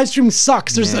why live streaming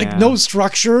sucks. There's like Yeah. no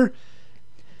structure.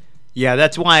 Yeah,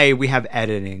 that's why we have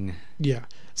editing. Yeah.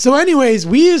 So, anyways,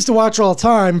 we used to watch her all the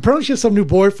time. Apparently, she has some new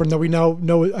boyfriend that we now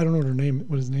know. I don't know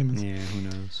what his name is. Yeah, who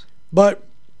knows? But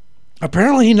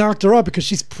apparently, he knocked her up because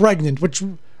she's pregnant. Which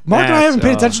Mark and I That's, haven't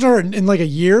paid attention to her in like a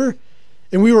year,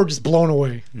 and we were just blown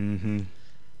away. Mm-hmm.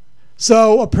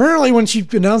 So apparently, when she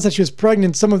announced that she was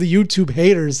pregnant, some of the YouTube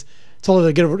haters told her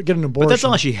to get an abortion. But that's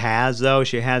all she has, though.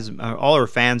 She has all her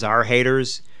fans are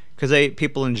haters because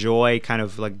people enjoy kind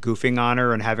of like goofing on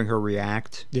her and having her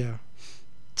react. Yeah.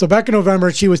 So back in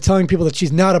November, she was telling people that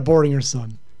she's not aborting her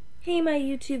son. Hey, my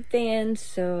YouTube fans,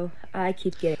 so I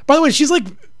keep By the way,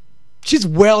 she's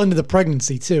well into the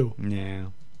pregnancy too. Yeah.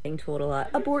 getting told a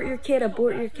lot. Abort your kid,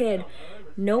 abort your kid.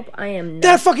 Nope, I am not.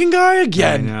 That fucking guy I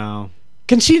again. know.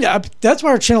 Can she? That's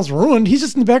why her channel's ruined. He's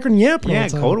just in the background yapping. Yeah,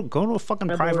 all the time. go to a fucking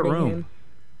private aborting room. him.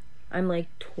 I'm like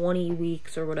 20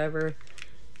 weeks or whatever.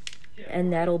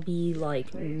 And that'll be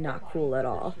like not cool at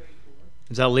all.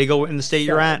 Is that legal in the state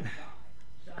you're at?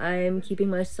 I'm keeping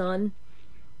my son.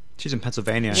 She's in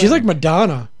Pennsylvania. She's like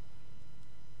Madonna.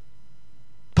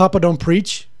 Papa don't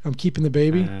preach. I'm keeping the I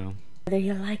baby. know. Whether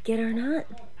you like it or not.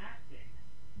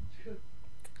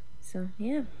 So,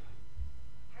 yeah.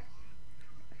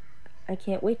 I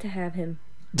can't wait to have him.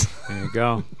 There you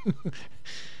go.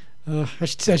 I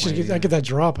get that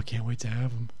drop. I can't wait to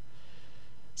have him.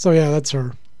 So yeah, that's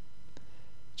her.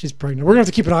 She's pregnant. We're gonna have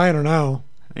to keep an eye on her now.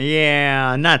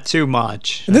 Yeah, not too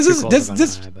much. And this Not is too this close of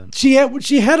this an eye, but-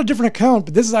 she had a different account,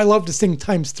 but this is I love to sing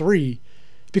 ×3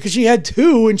 because she had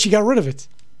 2 and she got rid of it.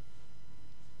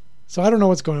 So I don't know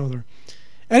what's going on with her.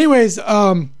 Anyways,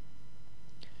 oh,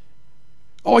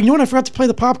 you know what? I forgot to play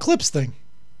the pop clips thing.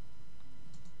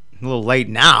 A little late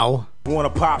now.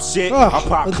 Wanna pop shit? Oh, I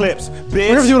pop clips, bitch.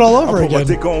 we're gonna do it all over I put my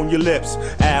again. dick on your lips.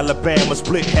 Alabama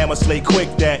split hammer slay quick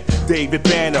that David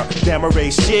Banner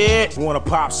Damaray shit. Wanna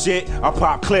pop shit? I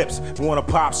pop clips. Wanna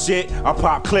pop shit? I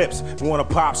pop clips. Wanna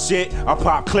pop shit? I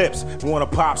pop clips. Wanna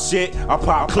pop shit? I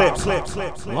pop clips.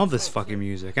 I love this fucking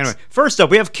music. Anyway, first up,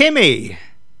 we have Kimmy.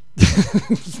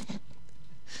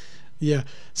 Yeah.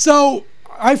 So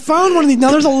I found one of these. Now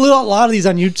there's a lot of these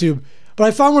on YouTube, but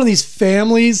I found one of these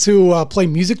families who play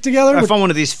music together. I found one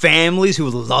of these families who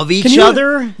love Can each you-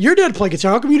 other. Your dad played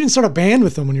guitar. How come you didn't start a band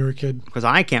with him when you were a kid? Because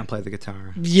I can't play the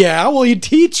guitar. Yeah, well, he'd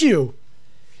teach you.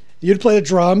 You'd play the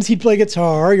drums. He'd play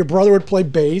guitar. Your brother would play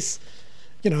bass.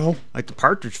 You know. Like the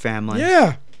Partridge Family.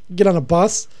 Yeah. Get on a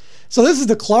bus. So this is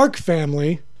the Clark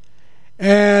family,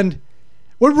 and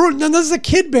this is a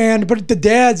kid band, but the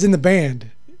dad's in the band.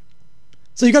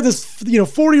 So you got this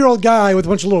 40-year-old guy with a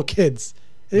bunch of little kids.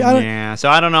 Yeah, so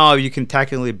I don't know if you can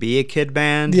technically be a kid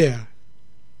band. Yeah.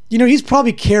 He's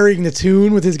probably carrying the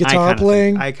tune with his guitar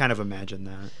playing. I kind of imagine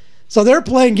that. So they're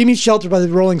playing Gimme Shelter by the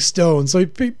Rolling Stones. So you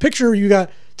picture you got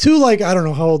two, I don't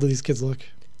know, how old do these kids look?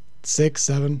 6,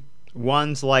 7?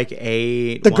 One's like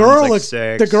 8. The one's girl like looks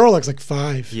 6. The girl looks like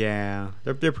 5. Yeah,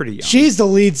 they're pretty young. She's the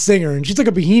lead singer, and she's like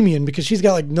a bohemian because she's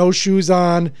got no shoes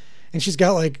on, and she's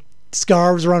got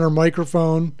scarves around her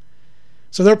microphone.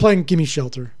 So they're playing Gimme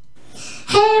Shelter.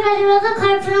 Hey everybody, we're the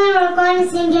Clark family. We're going to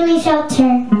sing Gimme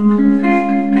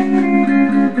Shelter.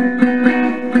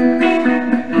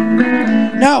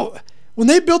 Now, when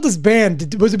they built this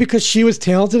band, was it because she was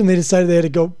talented and they decided they had to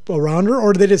go around her,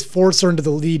 or did they just force her into the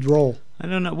lead role? I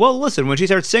don't know. Well, listen, when she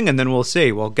starts singing, then we'll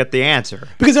see. We'll get the answer.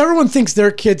 Because everyone thinks their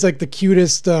kid's the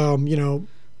cutest,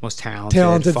 Most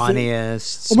talented,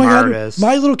 funniest, Oh my smartest. God,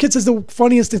 my little kid says the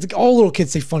funniest things. Like, all little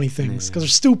kids say funny things because they're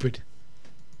stupid.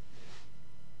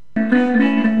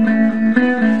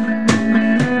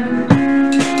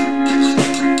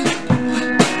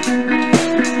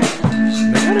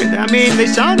 I mean, they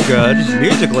sound good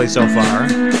musically so far.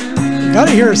 You gotta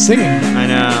hear her singing. I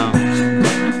know.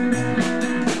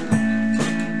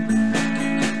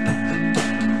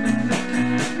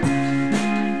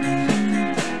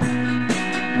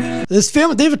 This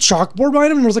family, they have a chalkboard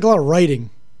behind them, and there's like a lot of writing.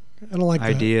 I don't like that.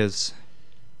 Ideas.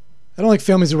 I don't like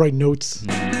families who write notes.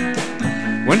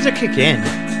 When does it kick in?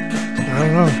 I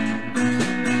don't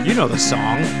know. You know the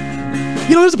song.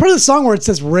 You know, there's a part of the song where it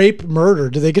says rape, murder.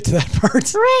 Do they get to that part?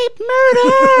 Rape,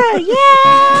 murder,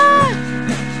 yeah!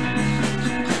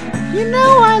 You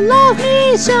know I love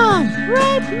me some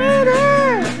rape,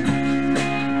 murder!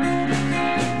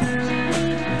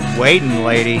 Waiting,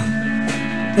 lady.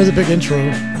 There's a big intro.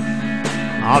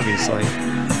 Obviously.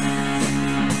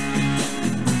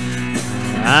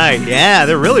 Alright, yeah,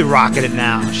 they're really rocking it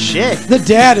now. Shit. The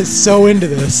dad is so into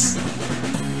this.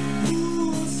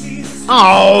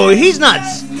 Oh, he's not.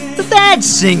 The dad's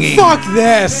singing. Fuck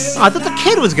this. I thought the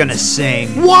kid was gonna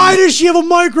sing. Why does she have a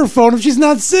microphone if she's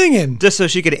not singing? Just so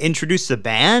she could introduce the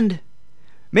band?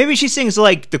 Maybe she sings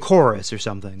like the chorus or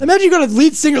something. Imagine you got a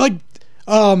lead singer like,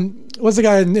 what's the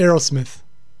guy in Aerosmith?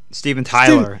 Steven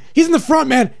Tyler. He's in the front,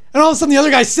 man, and all of a sudden the other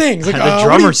guy sings. Like, the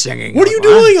drummer's singing. What are you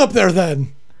doing up there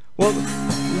then? Well,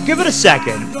 give it a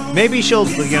second. Maybe she'll,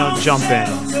 jump in.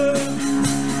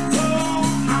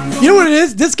 You know what it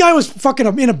is? This guy was fucking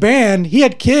in a band. He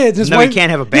had kids. His wife, he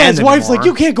can't have a band Yeah, his wife's anymore. like,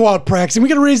 you can't go out practicing. We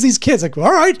got to raise these kids. Like, all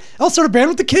right, I'll start a band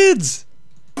with the kids.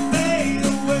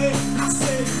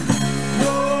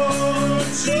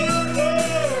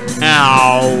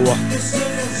 Ow.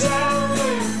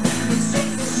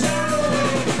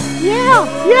 Yeah.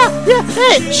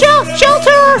 Hey,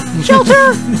 shelter!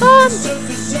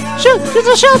 There's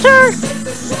a shelter!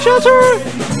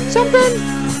 Something!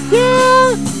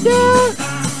 Yeah.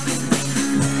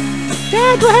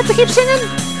 Dad, do I have to keep singing?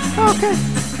 Okay.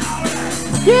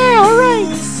 Yeah, alright.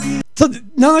 So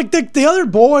now, like the other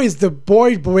boys, the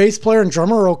boy bass player and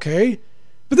drummer are okay,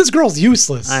 but this girl's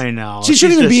useless. I know. She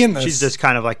shouldn't even be in this. She's just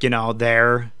kind of like,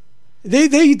 there.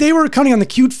 They were counting on the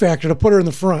cute factor to put her in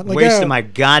the front. Like, Wasting my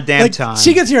goddamn time.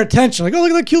 She gets your attention. Like, oh,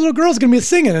 look at that cute little girl's gonna be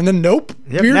singing, and then nope.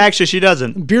 Yep, actually, she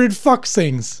doesn't. Bearded fuck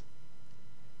sings.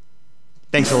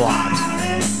 Thanks a lot.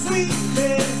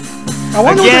 I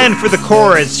wonder Again, for the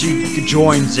chorus, she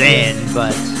joins in,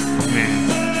 but man.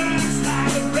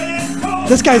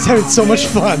 This guy's having so much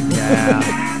fun. Yeah.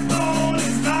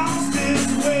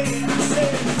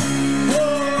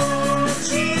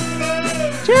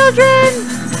 Children!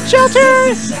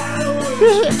 Shelter!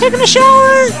 You're taking a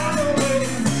shower!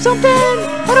 Something!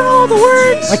 I don't know all the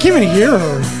words! I can't even hear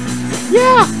her.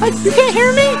 Yeah! You can't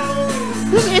hear me?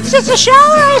 It's just a shower,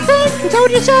 I think! Is that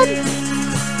what you said?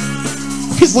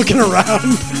 He's looking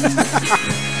around.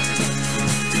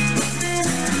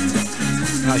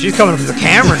 Oh, she's coming up to the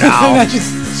camera now.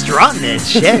 Strutting it.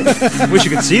 Shit. Wish you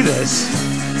could see this.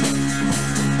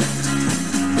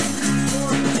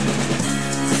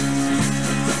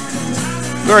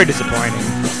 Very disappointing.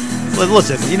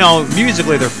 Listen,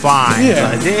 musically they're fine,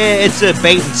 Yeah. but it's a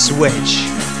bait and switch.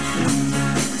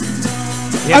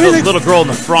 You have a little girl in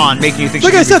the front making you think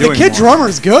Like she I could said, be the doing kid more.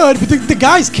 drummer's good, but the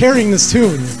guy's carrying this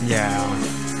tune. Yeah.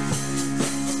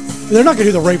 They're not gonna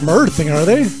do the rape murder thing, are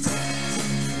they? I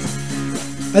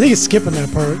think he's skipping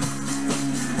that part.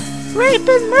 Rape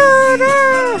and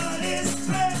murder!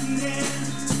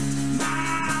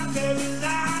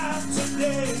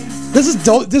 This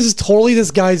is totally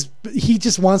this guy's. He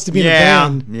just wants to be in a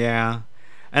band. Yeah.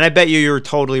 And I bet you're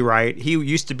totally right. He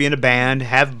used to be in a band, you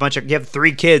have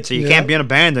 3 kids, so you can't be in a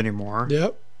band anymore.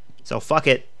 Yep. So fuck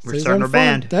it. We're Stays starting on our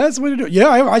band. fun. That's what you do. Yeah,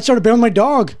 I started a band with my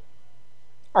dog.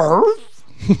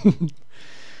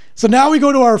 So now we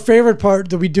go to our favorite part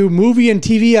that we do movie and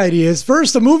TV ideas.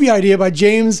 First, a movie idea by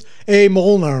James A.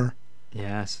 Molnar.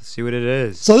 Yes, let's see what it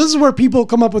is. So this is where people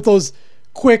come up with those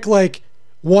quick,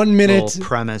 1 minute Little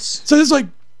premise. So this is like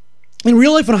in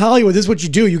real life in Hollywood. This is what you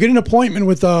do. You get an appointment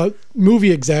with a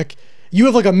movie exec.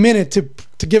 You have a minute to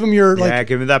give them your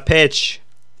give me that pitch.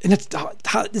 And it's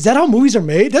is that how movies are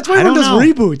made? That's why I everyone don't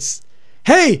does know. reboots.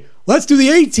 Hey, let's do the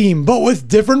A-Team, but with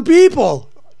different people.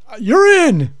 You're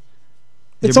in.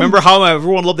 You remember how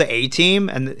everyone loved the A-Team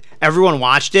and everyone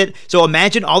watched it? So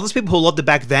imagine all those people who loved it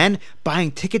back then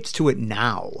buying tickets to it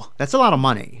now. That's a lot of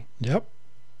money. Yep.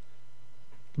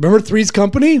 Remember Three's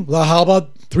Company? Well, how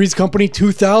about Three's Company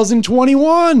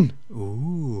 2021?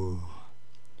 Ooh.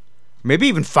 Maybe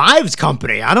even 5's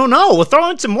company. I don't know. We'll throw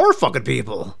in some more fucking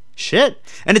people. Shit.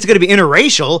 And it's going to be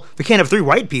interracial. We can't have 3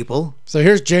 white people. So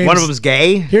here's James. One of them's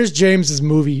gay. Here's James's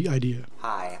movie idea.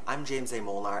 Hi, I'm James A.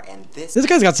 Molnar, and this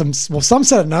guy's got some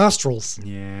set of nostrils.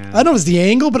 Yeah. I know it's the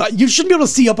angle, but you shouldn't be able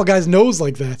to see up a guy's nose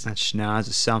like that. That schnoz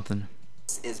is something.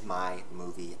 This is my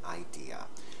movie idea.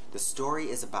 The story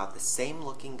is about the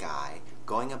same-looking guy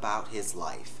going about his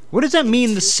life. What does that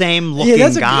mean, the same looking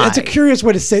guy? That's a curious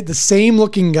way to say it, the same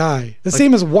looking guy. The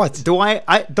same as what? Don't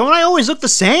I always look the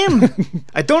same?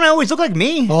 Don't I always look like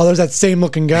me? Oh, there's that same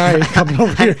looking guy coming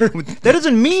over here. That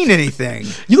doesn't mean anything.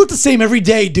 You look the same every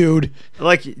day, dude.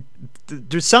 Like,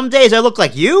 there's some days I look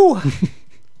like you.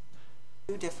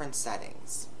 2 different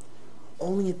settings.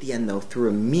 Only at the end, though, through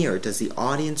a mirror, does the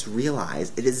audience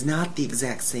realize it is not the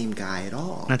exact same guy at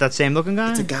all. Not that same looking guy?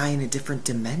 It's a guy in a different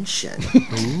dimension.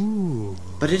 Ooh.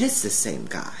 But it is the same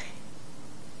guy.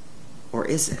 Or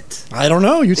is it? I don't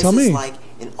know. You tell me. This is like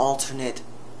an alternate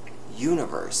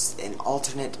universe, an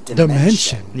alternate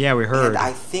dimension. Yeah, we heard. And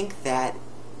I think that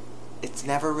it's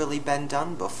never really been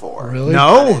done before. Really?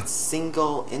 No. A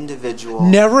single individual.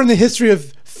 Never in the history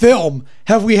of film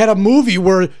have we had a movie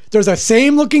where there's a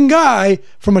same looking guy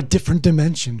from a different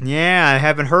dimension. Yeah, I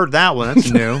haven't heard that one.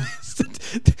 That's new.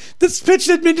 This pitch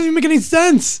didn't even make any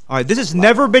sense. All right, this has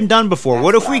never been done before.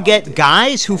 What if we get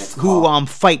guys who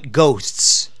fight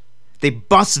ghosts? They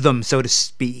bust them, so to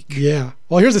speak. Yeah.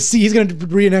 Well, here's a scene. He's going to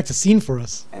reenact a scene for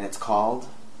us. And it's called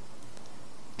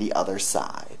The Other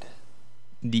Side.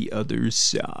 The Other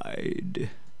Side.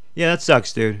 Yeah, that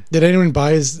sucks, dude. Did anyone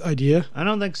buy his idea? I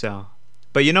don't think so.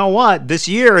 But you know what? This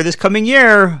coming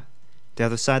year, The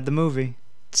Other Side, the movie.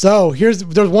 So there's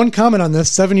one comment on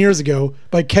this 7 years ago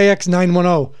by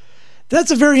KX910. That's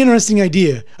a very interesting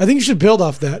idea. I think you should build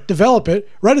off that, develop it,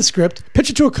 write a script, pitch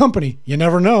it to a company. You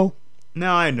never know.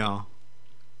 No, I know.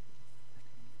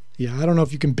 Yeah, I don't know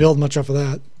if you can build much off of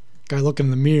that. Guy looking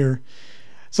in the mirror.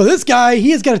 So this guy,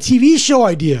 he has got a TV show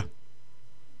idea.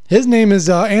 His name is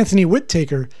Anthony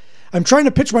Whittaker. I'm trying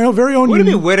to pitch my own very own. What do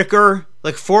you mean Whittaker?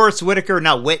 Like Forrest Whitaker,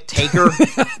 not Whittaker?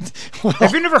 Well,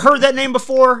 have you never heard that name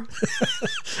before?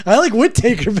 I like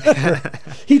Whittaker better.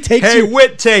 He takes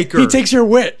Whittaker. He takes your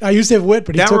wit. I used to have wit,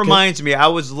 but that reminds me. I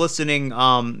was listening.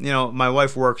 My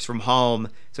wife works from home,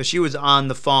 so she was on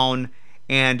the phone,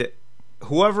 and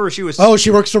whoever she was. Oh, she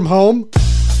works from home.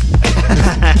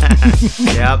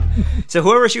 Yep. So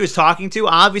whoever she was talking to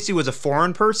obviously was a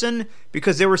foreign person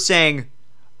because they were saying,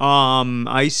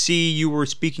 I see you were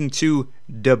speaking to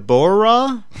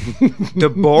Deborah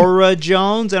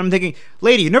Jones. And I'm thinking,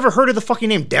 lady, you never heard of the fucking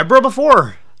name Deborah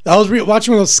before? I was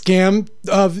watching one of those scam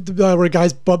where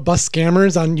guys bust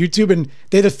scammers on YouTube, and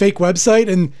they had a fake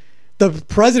website, and the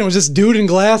president was this dude in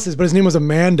glasses, but his name was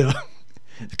Amanda.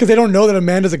 Because they don't know that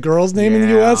Amanda's a girl's name in the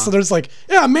U.S., so they're just like,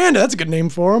 yeah, Amanda, that's a good name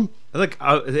for him. Like,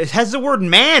 it has the word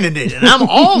man in it, and I'm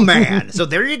all man. So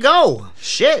there you go.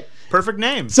 Shit. Perfect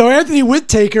name. So Anthony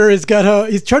Whittaker he's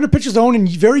trying to pitch his own and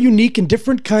very unique and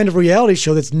different kind of reality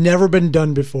show that's never been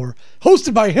done before.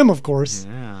 Hosted by him, of course.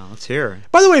 Yeah, let's hear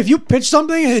it. By the way, if you pitch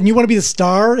something and you want to be the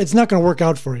star, it's not going to work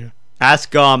out for you.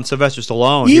 Ask Sylvester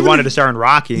Stallone. He wanted to star in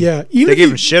Rocky. Yeah. They gave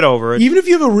him shit over it. Even if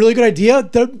you have a really good idea,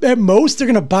 at most, they're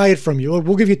going to buy it from you.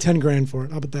 We'll give you $10,000 for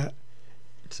it. How about that?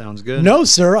 Sounds good. No,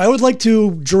 sir. I would like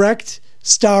to direct,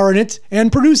 star in it,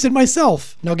 and produce it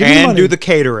myself. Now give me money. And do the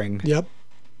catering. Yep.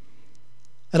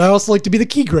 And I also like to be the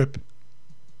key grip.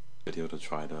 Video to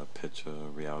try to pitch a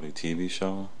reality TV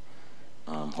show.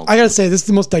 I gotta say, this is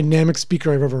the most dynamic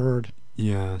speaker I've ever heard.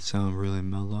 Yeah, sound really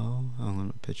mellow. I'm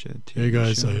gonna pitch it. Hey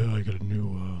guys, I got a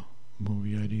new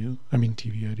movie idea. I mean,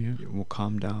 TV idea. Yeah, we'll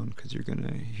calm down because you're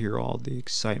gonna hear all the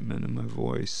excitement in my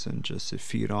voice and just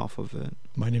feed off of it.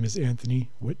 My name is Anthony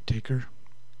Whittaker.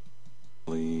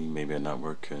 Maybe a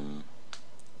network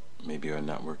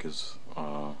is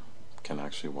can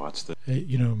actually watch this. Hey,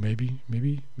 maybe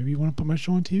you want to put my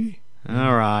show on TV.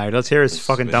 All right, let's hear his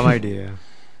fucking dumb idea.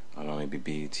 I don't know, maybe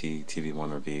BET,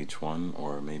 TV1 or VH1,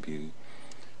 or maybe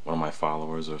one of my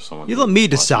followers or someone. You let me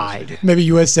decide. Maybe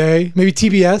USA, maybe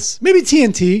TBS, maybe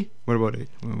TNT. What about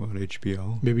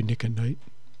HBO? Maybe Nick and Night.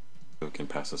 Who can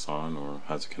pass this on or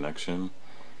has a connection?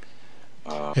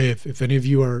 Hey, if any of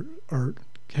you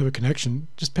have a connection,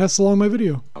 just pass along my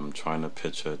video. I'm trying to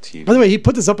pitch a TV. By the way, he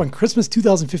put this up on Christmas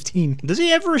 2015. Does he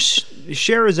ever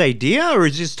share his idea, or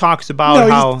he just talks about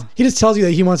how... He just tells you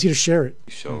that he wants you to share it.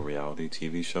 Reality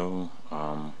TV show.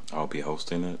 I'll be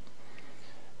hosting it.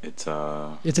 It's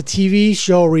a TV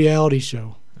show, reality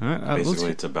show. Basically,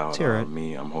 it's about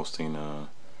me. I'm hosting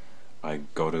I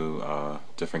go to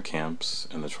different camps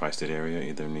in the tri-state area,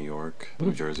 either New York,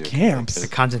 New Jersey, or camps. The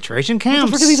concentration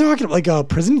camps. What the fuck are they talking about? Like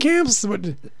prison camps? What?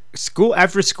 School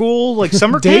after school, like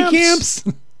summer day camps?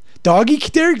 Doggy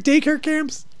daycare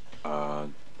camps.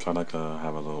 Try to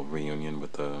have a little reunion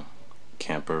with the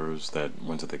campers that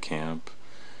went to the camp,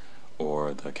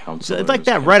 or the counselors. It's like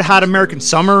that Red Hot American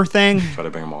Summer thing. Try to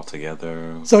bring them all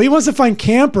together. So he wants to find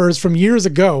campers from years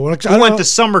ago. We went to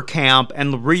summer camp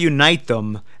and reunite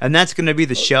them, and that's going to be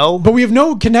the show. But we have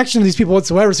no connection to these people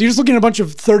whatsoever. So you're just looking at a bunch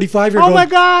of 35-year-olds. Oh my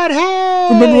God!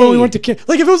 Hey, remember when we went to camp?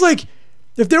 Like if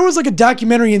there was like a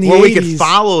documentary in the 80s where we could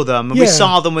follow them, and we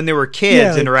saw them when they were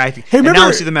kids interacting, and now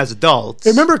we see them as adults.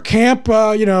 Remember Camp,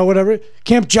 whatever,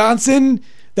 Camp Johnson,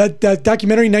 that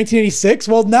documentary in 1986?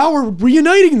 Well, now we're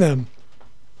reuniting them.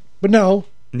 But no.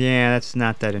 Yeah, that's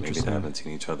not that interesting. Maybe they haven't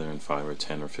seen each other in 5 or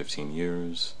 10 or 15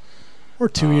 years. Or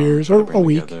 2 years, or a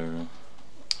week. Together,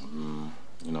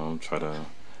 try to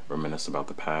reminisce about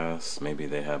the past. Maybe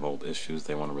they have old issues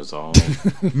they want to resolve.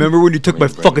 Remember when you took my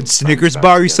fucking Snickers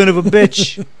bar, you son of a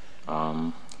bitch?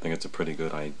 I think it's a pretty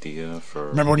good idea for...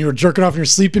 Remember when you were jerking off in your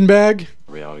sleeping bag?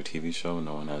 A reality TV show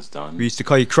no one has done. We used to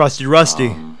call you Krusty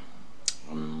Rusty.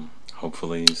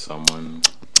 Hopefully someone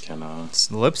can...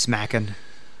 lip smacking.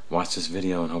 Watch this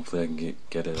video and hopefully I can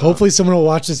get it. Hopefully someone will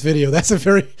watch this video. That's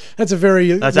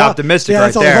optimistic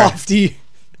right there. That's a lofty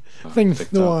thing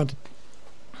to want.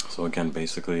 So again,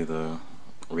 basically the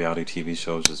reality TV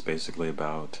show is just basically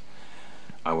about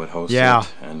I would host it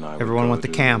and I would everyone went to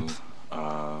camp.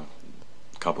 A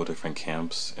couple different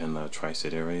camps in the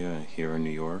tri-state area here in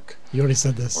New York. You already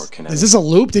said this. Is this a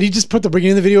loop? Did he just put the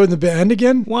beginning of the video in the end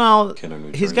again? Well,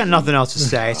 he's got nothing else to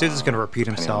say, so he's just going to repeat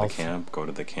himself. Go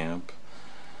to the camp.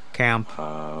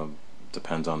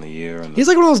 Depends on the year. And he's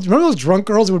like one of those. Remember those drunk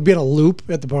girls who would be in a loop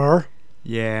at the bar?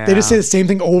 Yeah. They just say the same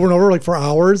thing over and over, like for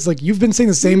hours. Like you've been saying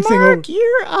the same thing over. Mark,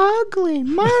 you're ugly.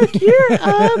 Mark, you're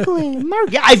ugly.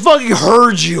 Mark, yeah, I fucking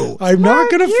heard you. I'm not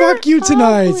gonna fuck you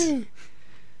tonight. Ugly.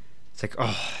 It's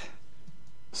like,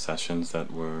 sessions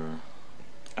that were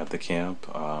at the camp.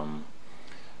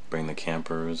 Bring the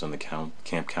campers and the camp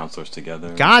counselors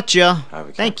together. Gotcha. Have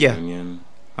a Thank you. Reunion.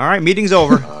 All right, meeting's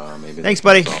over. Thanks,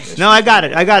 buddy. No, I got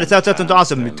it. That sounds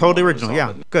awesome. Totally original.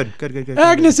 Yeah, good.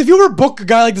 Agnes, if you ever book a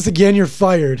guy like this again, you're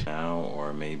fired. Now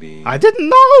or maybe I didn't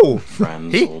know.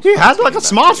 Friends, he has like a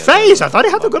smart face. I thought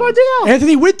he had a good idea.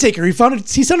 Anthony Whittaker. He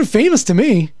sounded famous to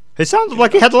me. It sounded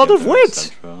like he had a lot of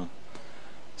wits.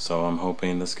 So I'm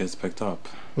hoping this gets picked up.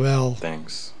 Well,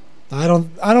 thanks. I don't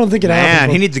think it happened.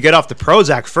 Man, he needs to get off the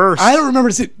Prozac first. I don't remember.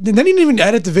 And then he didn't even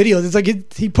edit the video. It's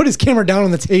like he put his camera down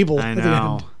on the table. I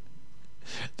know.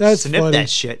 That's Snip funny. that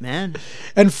shit, man.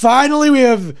 And finally, we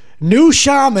have new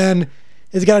shaman.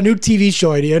 Has got a new TV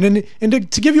show idea,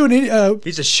 and to give you an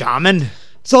he's a shaman.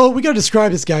 So we gotta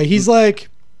describe this guy. He's like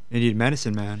Indian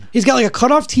medicine man. He's got like a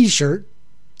cut off T-shirt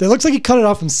that looks like he cut it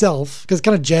off himself because it's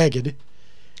kind of jagged.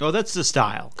 Oh, that's the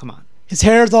style. Come on. His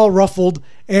hair's all ruffled,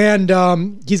 and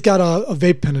he's got a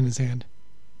vape pen in his hand.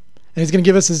 And he's going to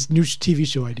give us his new TV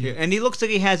show idea. Yeah, and he looks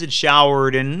like he hasn't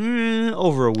showered in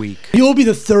over a week. You'll be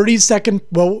the 32nd,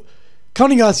 well,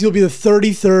 counting us, you'll be the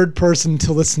 33rd person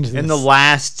to listen to this. In the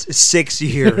last 6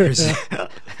 years.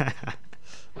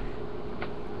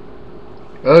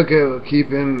 Okay, we'll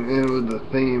keep in with the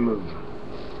theme of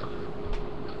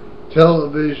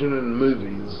television and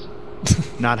movies.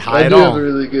 Not high at all. I do all. have a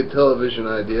really good television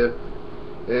idea.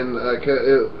 And I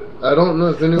don't know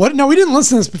if anyone... What? No, we didn't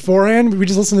listen to this beforehand. We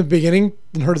just listened to the beginning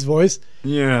and heard his voice.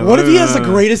 Yeah. What if he has the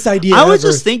greatest idea I was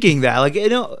ever? just thinking that. Like,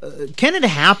 can it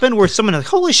happen where someone like,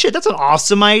 holy shit, that's an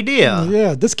awesome idea.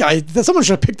 Yeah, this guy, someone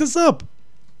should have picked this up.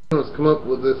 Let's come up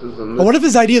with this as a... What if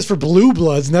his idea is for Blue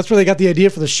Bloods, and that's where they got the idea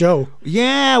for the show?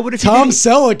 Yeah, what if Tom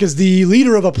Selleck is the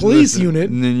leader of a police unit.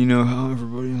 And then you know how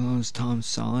everybody loves Tom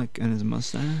Selleck and his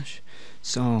mustache?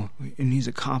 So, and he's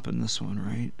a cop in this one,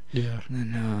 right? Yeah.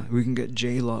 And then we can get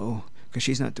J-Lo, because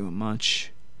she's not doing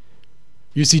much.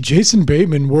 You see, Jason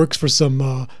Bateman works for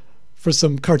some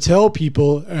cartel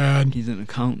people, and he's an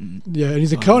accountant. Yeah, and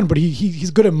he's an accountant, but he's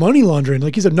good at money laundering.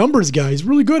 Like, he's a numbers guy. He's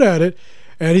really good at it.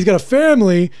 And he's got a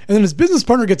family, and then his business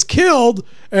partner gets killed,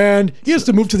 and he has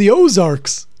to move to the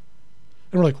Ozarks.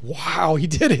 And we're like, wow, he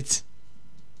did it.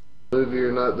 Movie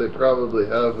or not, they probably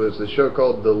have. It's a show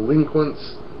called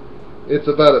Delinquents. It's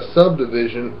about a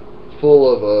subdivision full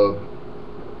of,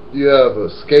 you have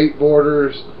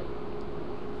skateboarders,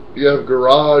 you have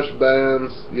garage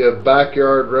bands, you have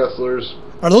backyard wrestlers.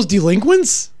 Are those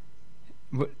delinquents?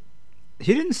 What?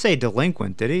 He didn't say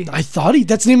delinquent, did he? I thought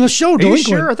that's the name of the show, Delinquent. Are you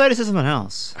sure? I thought he said something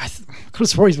else. I could have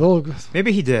sworn he's well.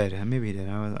 Maybe he did. I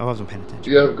wasn't paying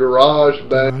attention. You have garage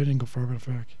bands. I didn't go far enough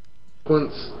back.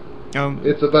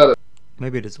 It's about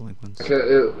Maybe it is delinquents. Okay,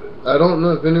 I don't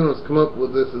know if anyone's come up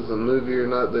with this as a movie or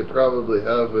not. They probably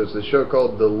have. But it's a show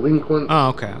called Delinquents. Oh,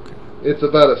 okay. It's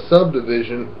about a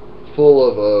subdivision full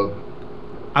of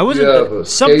I wasn't.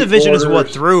 Subdivision is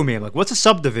what threw me. I'm like, what's a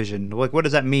subdivision? Like, what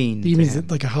does that mean? He means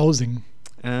like a housing.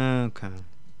 Okay.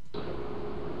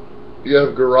 You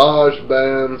have garage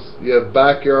bands. You have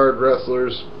backyard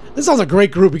wrestlers. This sounds like a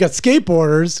great group. We got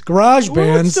skateboarders, garage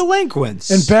bands, delinquents,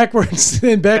 and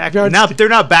backyard. No, they're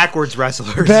not backwards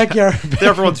wrestlers. Backyard.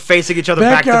 Everyone's facing each other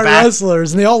backyard back to back.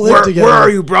 wrestlers, and they all live together. Where are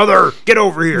you, brother? Get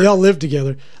over here. They all live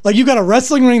together. Like you got a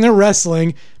wrestling ring. They're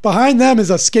wrestling. Behind them is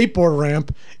a skateboard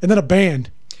ramp, and then a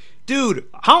band. Dude,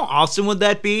 how awesome would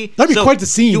that be? That'd be quite the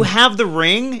scene. You have the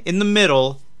ring in the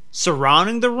middle.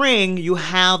 Surrounding the ring, you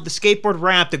have the skateboard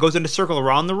ramp that goes in a circle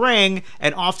around the ring,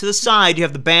 and off to the side, you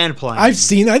have the band playing. I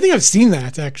think I've seen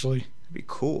that, actually. That'd be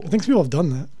cool. I think people have done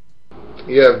that.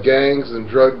 You have gangs and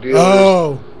drug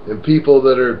dealers and people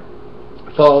that are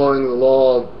following the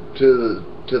law to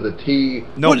the T.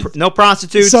 No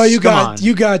prostitutes. So we Come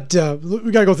gotta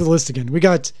go through the list again. We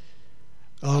got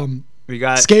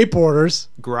skateboarders,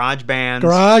 garage bands,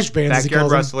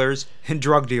 backyard wrestlers, and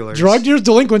drug dealers. Drug dealers,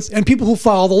 delinquents, and people who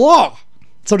follow the law.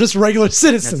 So just regular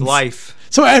citizens. That's life.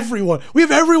 So we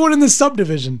have everyone in this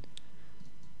subdivision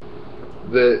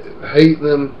that hate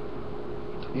them.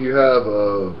 You have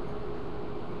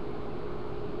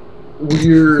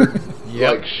weird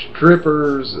like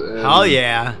strippers. And hell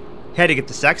yeah. Had to get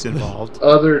the sex involved.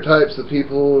 Other types of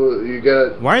people. You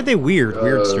got. Why are they weird?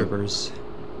 Weird strippers.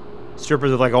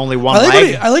 Strippers with like only one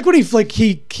leg. I like when he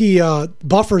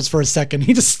buffers for a second.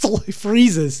 He just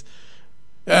freezes,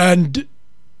 and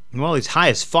well, he's high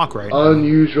as fuck right now.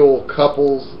 Unusual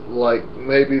couples, like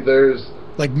maybe there's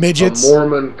like midgets, a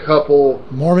Mormon couple,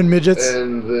 Mormon midgets,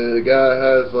 and the guy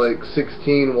has like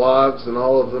 16 wives, and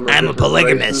all of them are. I'm a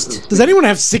polygamist. Does anyone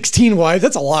have 16 wives?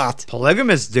 That's a lot.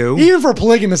 Polygamists do. Even for a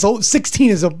polygamist,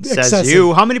 16 is excessive. Says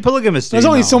you. How many polygamists do There's you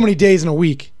only know? so many days in a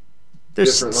week.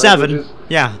 There's 7. Languages.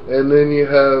 Yeah. And then you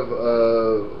have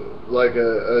like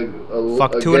a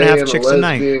fuck a 2.5 chicks a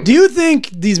night. Do you think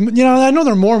these? I know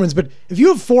they're Mormons, but if you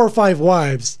have 4 or 5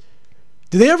 wives,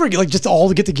 do they ever like just all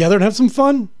get together and have some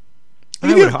fun?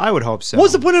 I would hope so.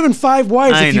 What's the point of having 5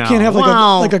 wives if you can't have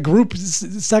like a group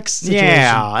sex situation?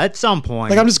 Yeah, at some point.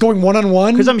 Like I'm just going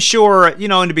one-on-one? Because I'm sure,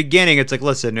 in the beginning, it's like,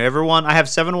 listen, everyone, I have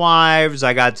 7 wives.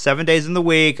 I got 7 days in the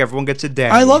week. Everyone gets a day.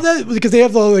 I love that because they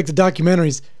have the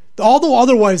documentaries. All the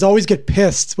other wives always get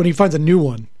pissed when he finds a new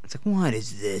one. It's like, what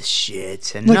is this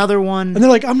shit? Another one? And they're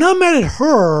like, I'm not mad at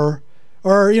her.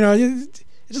 Or, it's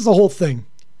just the whole thing.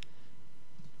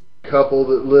 Couple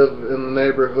that live in the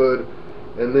neighborhood,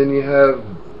 and then you have...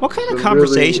 What kind of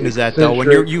conversation is that, though,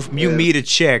 when you meet a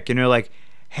chick and you're like,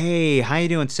 hey, how you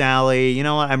doing, Sally? You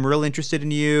know what? I'm real interested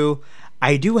in you.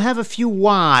 I do have a few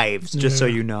wives, just so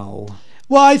you know.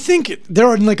 Well, I think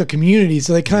they're in like a community,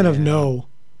 so they kind of know.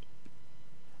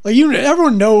 Like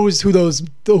everyone knows who those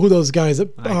guys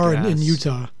are in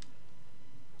Utah.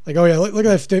 Like, oh yeah, look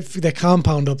at that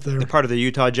compound up there. They're part of the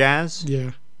Utah Jazz?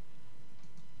 Yeah.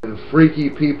 And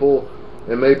freaky people,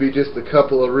 and maybe just a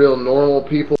couple of real normal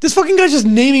people. This fucking guy's just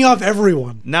naming off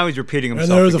everyone. Now he's repeating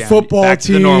himself. And there was a football Back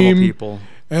team. To the normal people.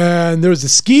 And there was a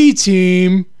ski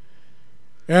team.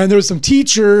 And there was some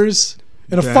teachers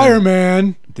and a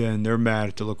fireman. Then they're mad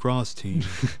at the lacrosse team.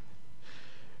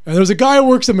 And there was a guy who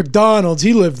works at McDonald's.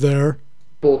 He lived there.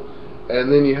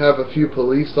 And then you have a few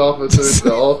police officers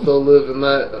that also live in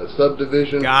that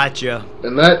subdivision. Gotcha.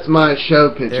 And that's my show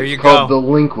pitch. There you it's called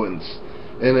Delinquents.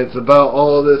 And it's about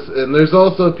all of this. And there's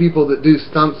also people that do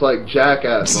stunts like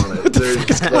Jackass on it.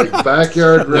 There's like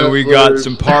backyard wrestlers. Then we got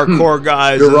some parkour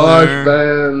guys garage in there.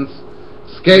 bands.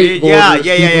 Skateboarders,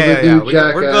 yeah.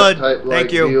 We're good. Type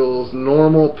Thank you. Deals,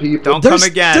 normal people. Don't come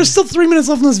again. There's still 3 minutes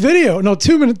left in this video. No,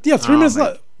 2 minutes. Yeah, 3 minutes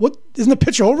left. What? Isn't the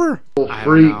pitch over?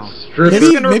 Freaks, strippers.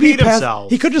 He's gonna repeat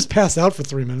himself. He could just pass out for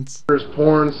 3 minutes. There's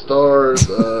porn stars,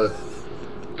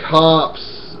 cops,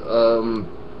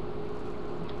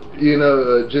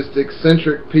 just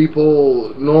eccentric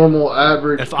people, normal,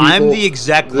 average people. If I'm the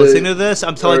exec listening to this,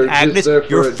 I'm telling Agnes,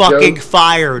 you're fucking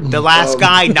fired. The last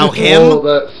guy, now him?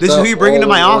 This is who you're bringing to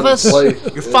my office?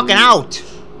 You're fucking out.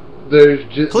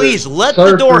 Please, let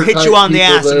the door hit you on the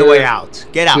ass on the way out.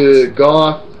 Get out.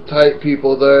 Goth type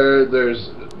people there. There's...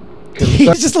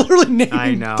 He's just literally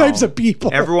naming types of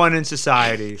people. Everyone in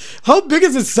society. How big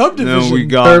is this subdivision? No, we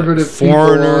got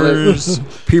foreigners,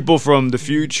 people from the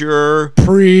future,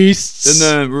 priests, and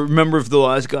then remember if the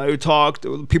last guy who talked,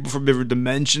 people from different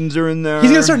dimensions are in there.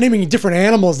 He's gonna start naming different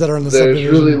animals that are in the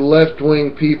subdivision. There's really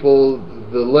left-wing people.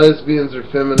 The lesbians are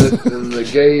feminists, and the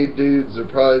gay dudes are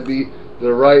probably be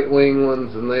the right-wing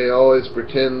ones, and they always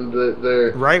pretend that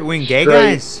they're right-wing gay straight.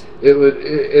 guys.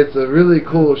 It's a really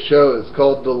cool show. It's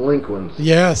called Delinquents.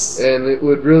 Yes. And it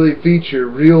would really feature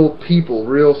real people,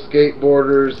 real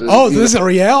skateboarders. And, Oh, this is a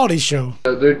reality show.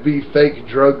 There'd be fake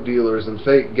drug dealers and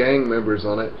fake gang members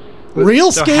on it. But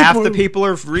Real So skateboarders. half the people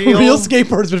are real. Real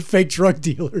skateboarders with fake drug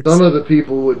dealers. some of the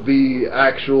people would be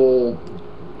actual.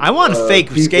 I want fake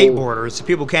people skateboarders. So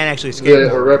people can't actually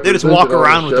that are skateboard. They just walk represented on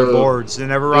around the with their show boards. They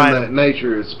never in ride that them.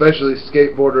 nature, especially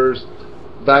skateboarders,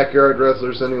 backyard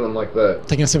wrestlers, anyone like that.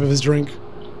 Taking a sip of his drink.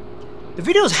 The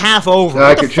video's half over. Now, I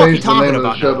What the could fuck are you change the name talking of the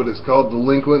about show, now? but it's called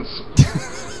Delinquents.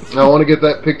 I want to get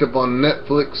that picked up on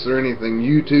Netflix or anything.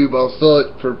 YouTube, I'll sell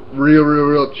it for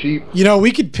real cheap. You know,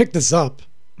 we could pick this up.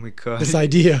 We could. This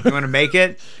idea. You want to make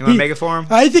it? You want to make it for him?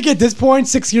 I think at this point,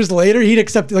 6 years later, he'd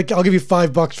accept. Like, I'll give you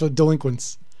 $5 for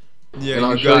Delinquents. Yeah, And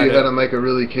I'll show you how to make a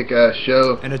really kick-ass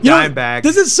show. And a You know, dime bag.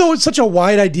 This is such a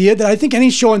wide idea that I think any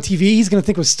show on TV he's gonna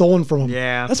think was stolen from him.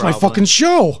 Yeah, that's my probably. fucking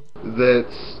show.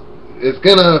 It's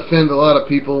gonna offend a lot of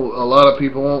people. A lot of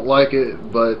people won't like it,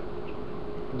 but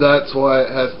that's why it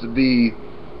has to be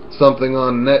something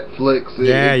on Netflix.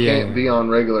 It can't be on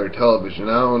regular television.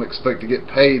 I don't expect to get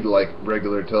paid like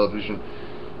regular television,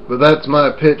 but that's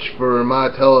my pitch for my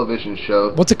television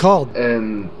show. What's it called?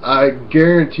 And I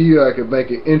guarantee you I could make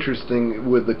it interesting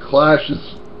with the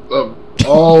clashes of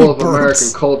all of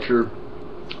American culture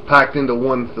packed into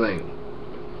one thing.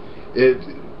 It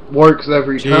works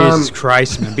every time. Jesus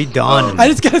Christ, man. Be done. I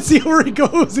just gotta see where he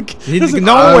goes. There's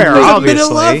nowhere, there's obviously. a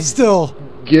minute left still.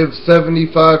 Give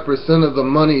 75% of the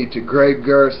money to Greg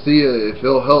Garcia if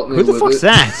he'll help me Who the with fuck's it.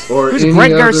 that? Or Who's any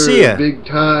Greg other Garcia? big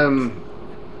time,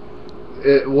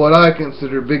 what I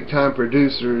consider big time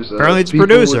producers. Apparently it's a people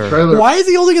with producer. trailer Why is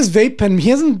he holding his vape pen? He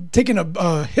hasn't taken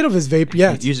a hit of his vape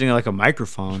yet. Using it like a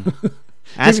microphone.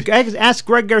 ask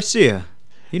Greg Garcia.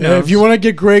 He knows. If you want to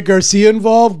get Greg Garcia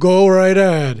involved, go right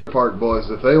ahead. Park Boys,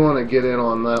 if they want to get in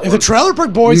on that If one, the Trailer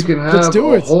Park Boys, you can have let's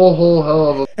do a it. whole hell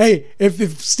of a Hey,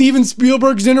 if Steven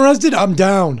Spielberg's interested, I'm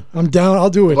down. I'll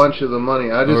do it. bunch of the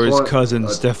money. I just Or his want cousin, a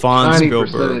Stefan tiny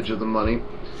Spielberg. percentage of the money.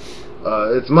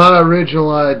 It's my original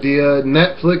idea.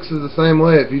 Netflix is the same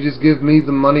way. If you just give me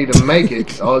the money to make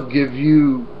it, I'll give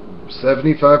you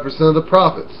 75% of the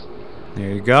profits. There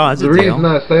you go. That's The a deal. reason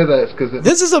I say that is because it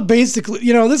This is a basically,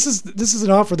 this is an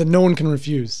offer that no one can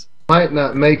refuse. might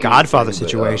not make Godfather anything, but,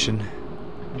 situation.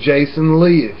 Jason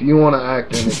Lee, if you want to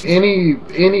act in it,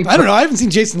 any I don't know. I haven't seen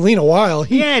Jason Lee in a while.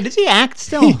 Does he act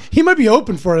still? He might be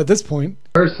open for it at this point.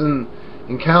 person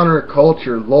in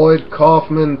counterculture, Lloyd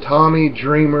Kaufman, Tommy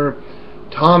Dreamer,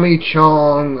 Tommy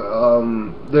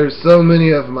Chong. There's so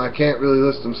many of them. I can't really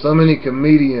list them. So many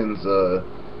comedians.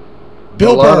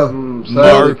 Bill a lot Burr. of them sadly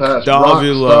Mark passed.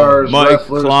 Davila, Rock stars, Mike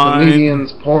wrestlers, Klein.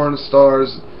 comedians, porn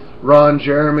stars. Ron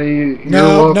Jeremy.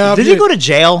 No. Did he go to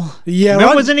jail? Yeah,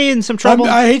 Remember, wasn't he in some trouble?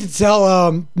 I hate to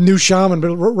tell New Shaman,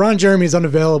 but Ron Jeremy is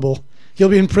unavailable. He'll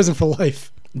be in prison for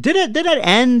life. Did it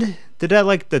end? Did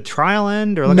that the trial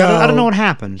end or No. I don't know what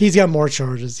happened. He's got more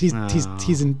charges. He's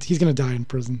gonna die in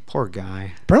prison. Poor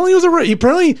guy. Apparently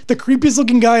apparently the creepiest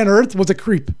looking guy on earth was a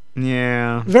creep.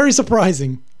 Yeah. Very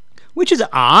surprising. Which is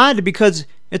odd because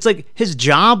it's like his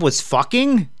job was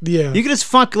fucking. Yeah. You could just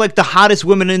fuck like the hottest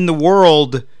women in the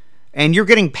world, and you're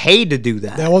getting paid to do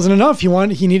that. That wasn't enough.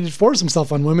 He needed to force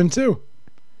himself on women too.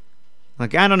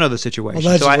 Like I don't know the situation, so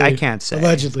Allegedly. I can't say.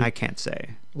 Allegedly. I can't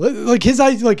say. Like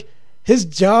his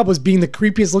job was being the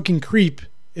creepiest looking creep,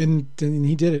 and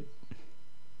he did it.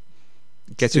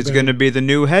 Guess Too who's bad. going to be the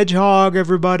new hedgehog,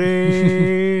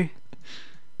 everybody?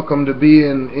 Welcome to be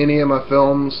in any of my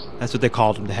films. That's what they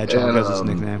called him, the hedgehog. And, That's his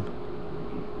nickname.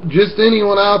 Just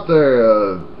anyone out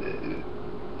there,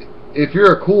 if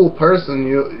you're a cool person,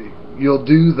 you'll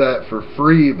do that for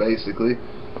free, basically.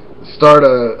 Start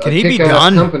a Can he be kick-ass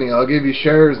done? company. I'll give you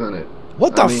shares in it.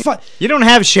 What the fuck? You don't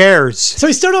have shares. So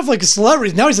he started off like a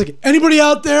celebrity. Now he's like, anybody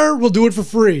out there will do it for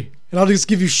free, and I'll just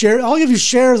give you shares. I'll give you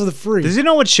shares of the free. Does he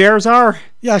know what shares are?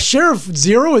 Yeah, a share of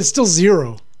 0 is still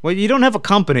 0. Well, you don't have a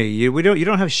company. You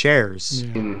don't have shares.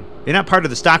 Yeah. You're not part of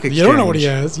the stock exchange. You don't know what he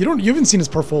has. You haven't seen his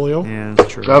portfolio. Yeah,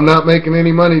 that's true. I'm not making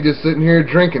any money just sitting here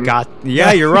drinking.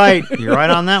 Yeah, you're right. You're right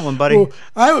on that one, buddy.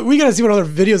 Well, we gotta see what other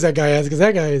videos that guy has because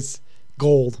that guy is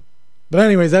gold. But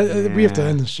anyways, we have to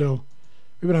end the show.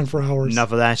 We've been on for hours.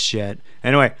 Enough of that shit.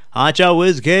 Anyway,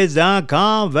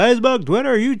 hotshotwizkids.com, Facebook,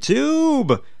 Twitter,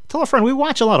 YouTube. Tell a friend we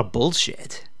watch a lot of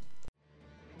bullshit.